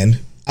a band,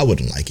 I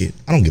wouldn't like it.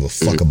 I don't give a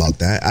fuck about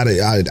that.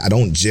 I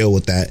don't gel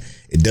with that.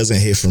 It doesn't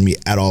hit for me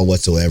at all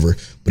whatsoever.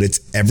 But it's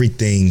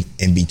everything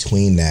in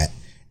between that,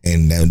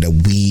 and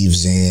that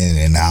weaves in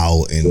and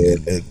out, and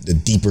the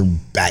deeper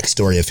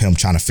backstory of him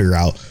trying to figure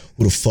out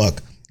who the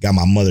fuck got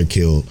my mother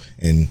killed,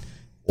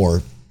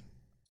 or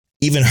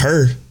even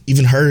her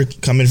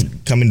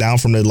coming down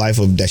from the life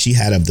that she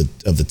had of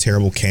the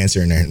terrible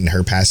cancer and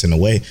her passing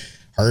away,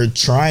 her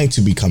trying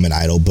to become an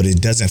idol, but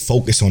it doesn't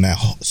focus on that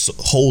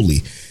wholly.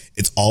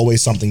 It's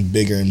always something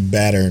bigger and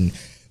better, and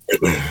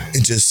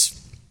it's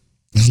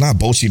not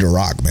Bocchi the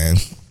Rock, man.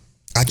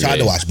 I tried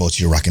to watch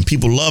Bocchi the Rock, and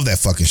people love that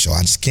fucking show.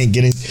 I just can't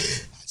get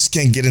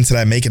into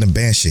that making a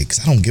band shit, because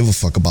I don't give a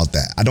fuck about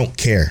that. I don't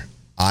care.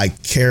 I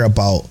care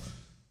about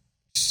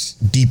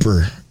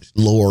deeper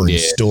lore and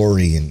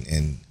story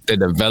and the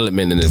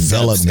development and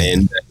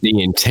and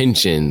the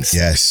intentions.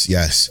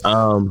 Yes.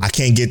 I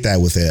can't get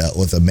that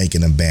with a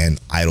making a band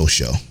idol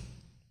show.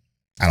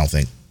 I don't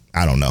think.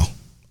 I don't know.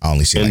 I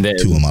only see like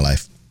 2 in my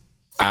life.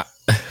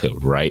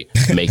 Right,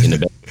 making a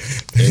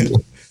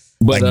band.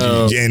 But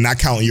and not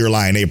counting Your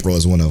Lie in April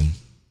as one of them.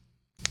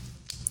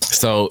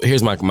 So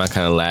here's my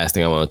kind of last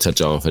thing I want to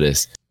touch on for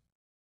this.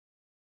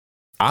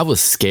 I was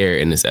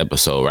scared in this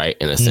episode, right?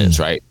 In a sense,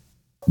 right?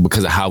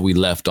 Because of how we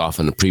left off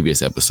in the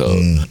previous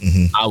episode.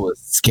 I was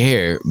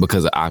scared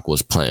because of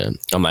Aqua's plan.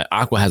 I'm like,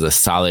 Aqua has a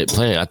solid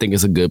plan. I think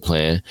it's a good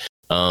plan.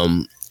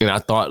 And I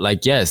thought,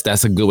 like, yes,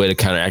 that's a good way to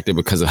counteract it,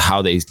 because of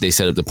how they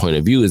set up the point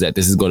of view, is that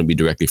this is going to be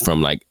directly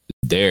from like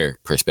their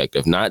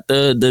perspective, not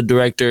the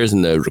directors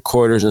and the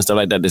recorders and stuff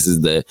like that. This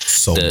is the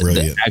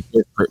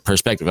actor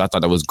perspective. I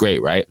thought that was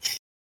great, right?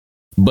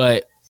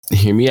 But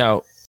hear me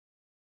out.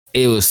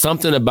 It was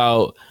something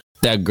about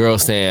that girl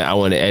saying, I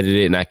want to edit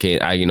it, and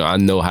I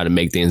know how to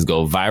make things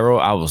go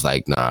viral. I was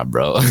like, nah,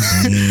 bro.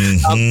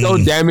 I'm so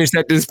damaged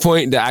at this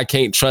point that I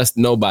can't trust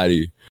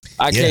nobody.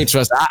 I can't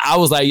trust. I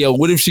was like, yo,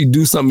 what if she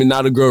do something and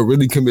now the girl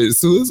really commit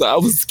suicide? I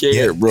was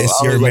scared, bro.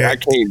 I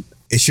can't.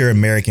 It's your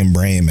American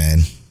brain, man.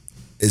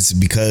 It's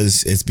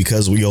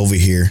because we over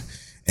here,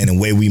 and the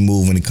way we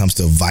move when it comes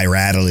to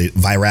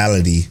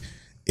virality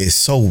is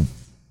so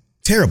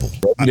terrible.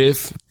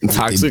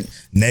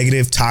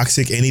 Negative,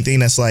 toxic, anything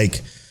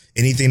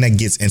that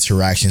gets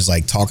interactions,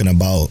 like talking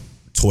about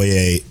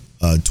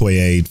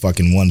Toei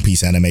fucking One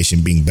Piece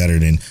animation being better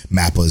than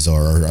Mappa's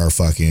or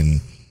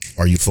fucking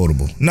Are You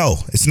Foldable? No,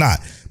 it's not.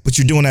 But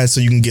you're doing that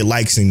so you can get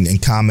likes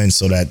and comments,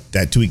 so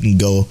that tweet can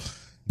go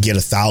get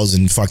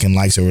 1,000 fucking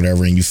likes or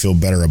whatever, and you feel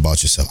better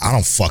about yourself. I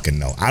don't fucking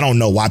know. I don't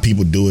know why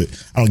people do it.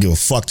 I don't give a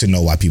fuck to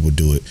know why people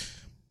do it.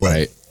 But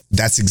right.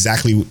 That's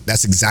exactly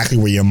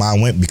where your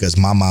mind went, because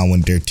my mind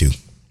went there too.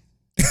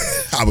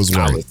 I was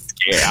worried.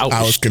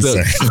 I was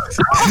concerned.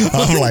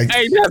 I'm like,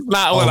 hey, that's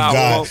not what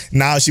I want.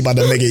 Now she about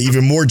to make it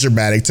even more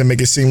dramatic to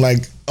make it seem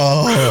like,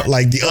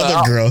 like the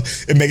other girl,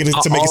 and make it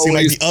seem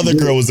like the other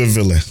girl was a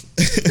villain.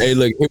 Hey,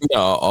 look,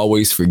 I'll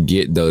always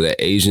forget though that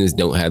Asians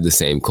don't have the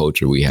same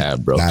culture we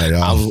have, bro. Not at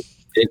all.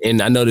 And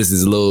I know this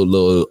is a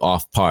little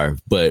off par,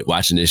 but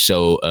watching this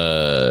show,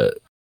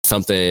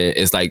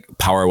 it's like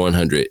Power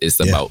 100.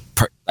 It's about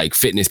like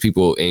fitness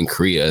people in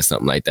Korea or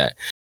something like that.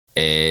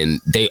 And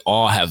they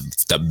all have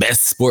the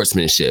best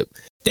sportsmanship.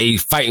 They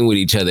fighting with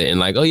each other and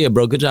like, oh yeah,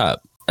 bro, good job.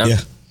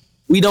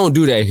 We don't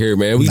do that here,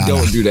 man. We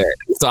don't do that.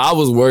 So I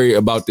was worried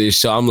about this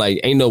show. I'm like,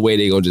 ain't no way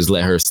they gonna just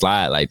let her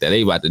slide like that.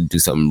 They about to do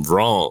something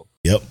wrong.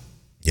 Yep.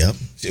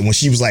 When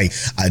she was like,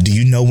 do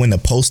you know when to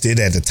post it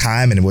at the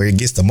time and where it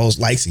gets the most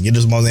likes and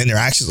gets the most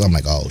interactions? I'm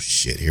like, oh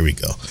shit, here we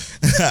go.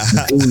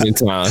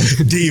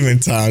 Demon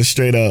time.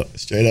 Straight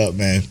up,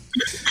 man.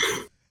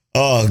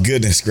 Oh,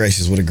 goodness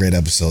gracious. What a great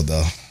episode,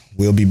 though.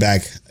 We'll be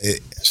back.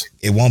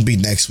 It won't be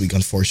next week,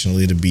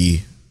 unfortunately. It'll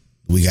be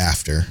the week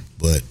after,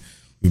 but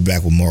we'll be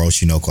back with more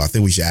Oshinoko. I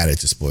think we should add it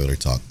to Spoiler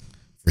Talk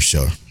for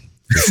sure.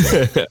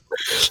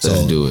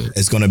 Let's do it.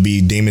 It's going to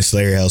be Demon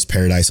Slayer, Hell's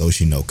Paradise,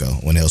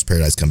 Oshinoko. When Hell's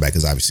Paradise come back,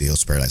 because obviously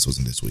Hell's Paradise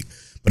wasn't this week.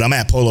 But I'm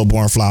at Polo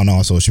Born Fly on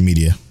all social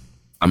media.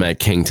 I'm at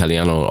King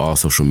Taliano on all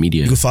social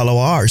media. You can follow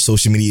our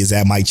social media is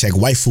at Mike Check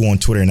Waifu on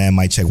Twitter and at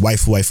Mike Check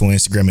Waifu on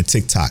Instagram and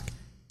TikTok.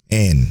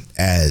 And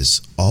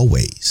as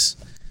always,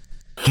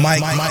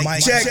 Mike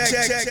check.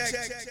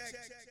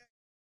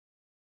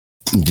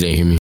 Did they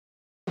hear me?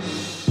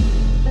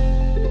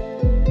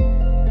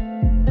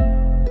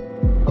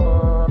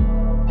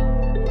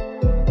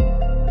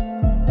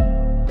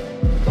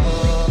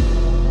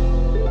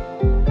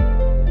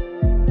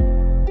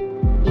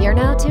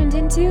 now tuned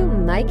into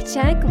Mic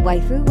Check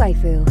Waifu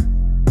Waifu.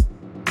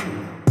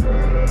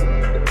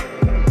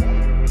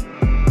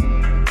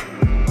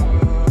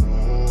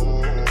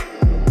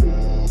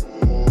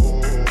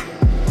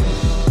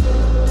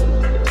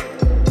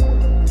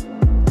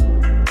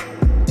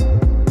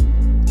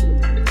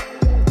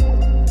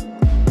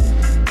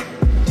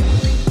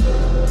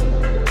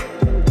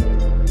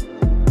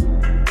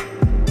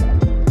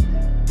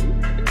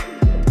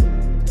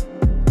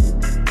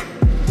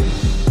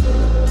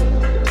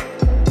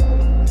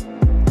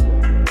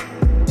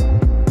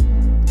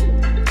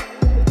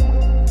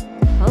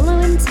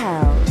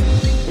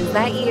 Is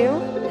that you?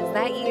 Is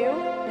that you?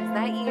 Is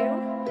that you?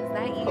 Is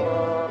that you?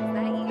 Is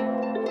that you?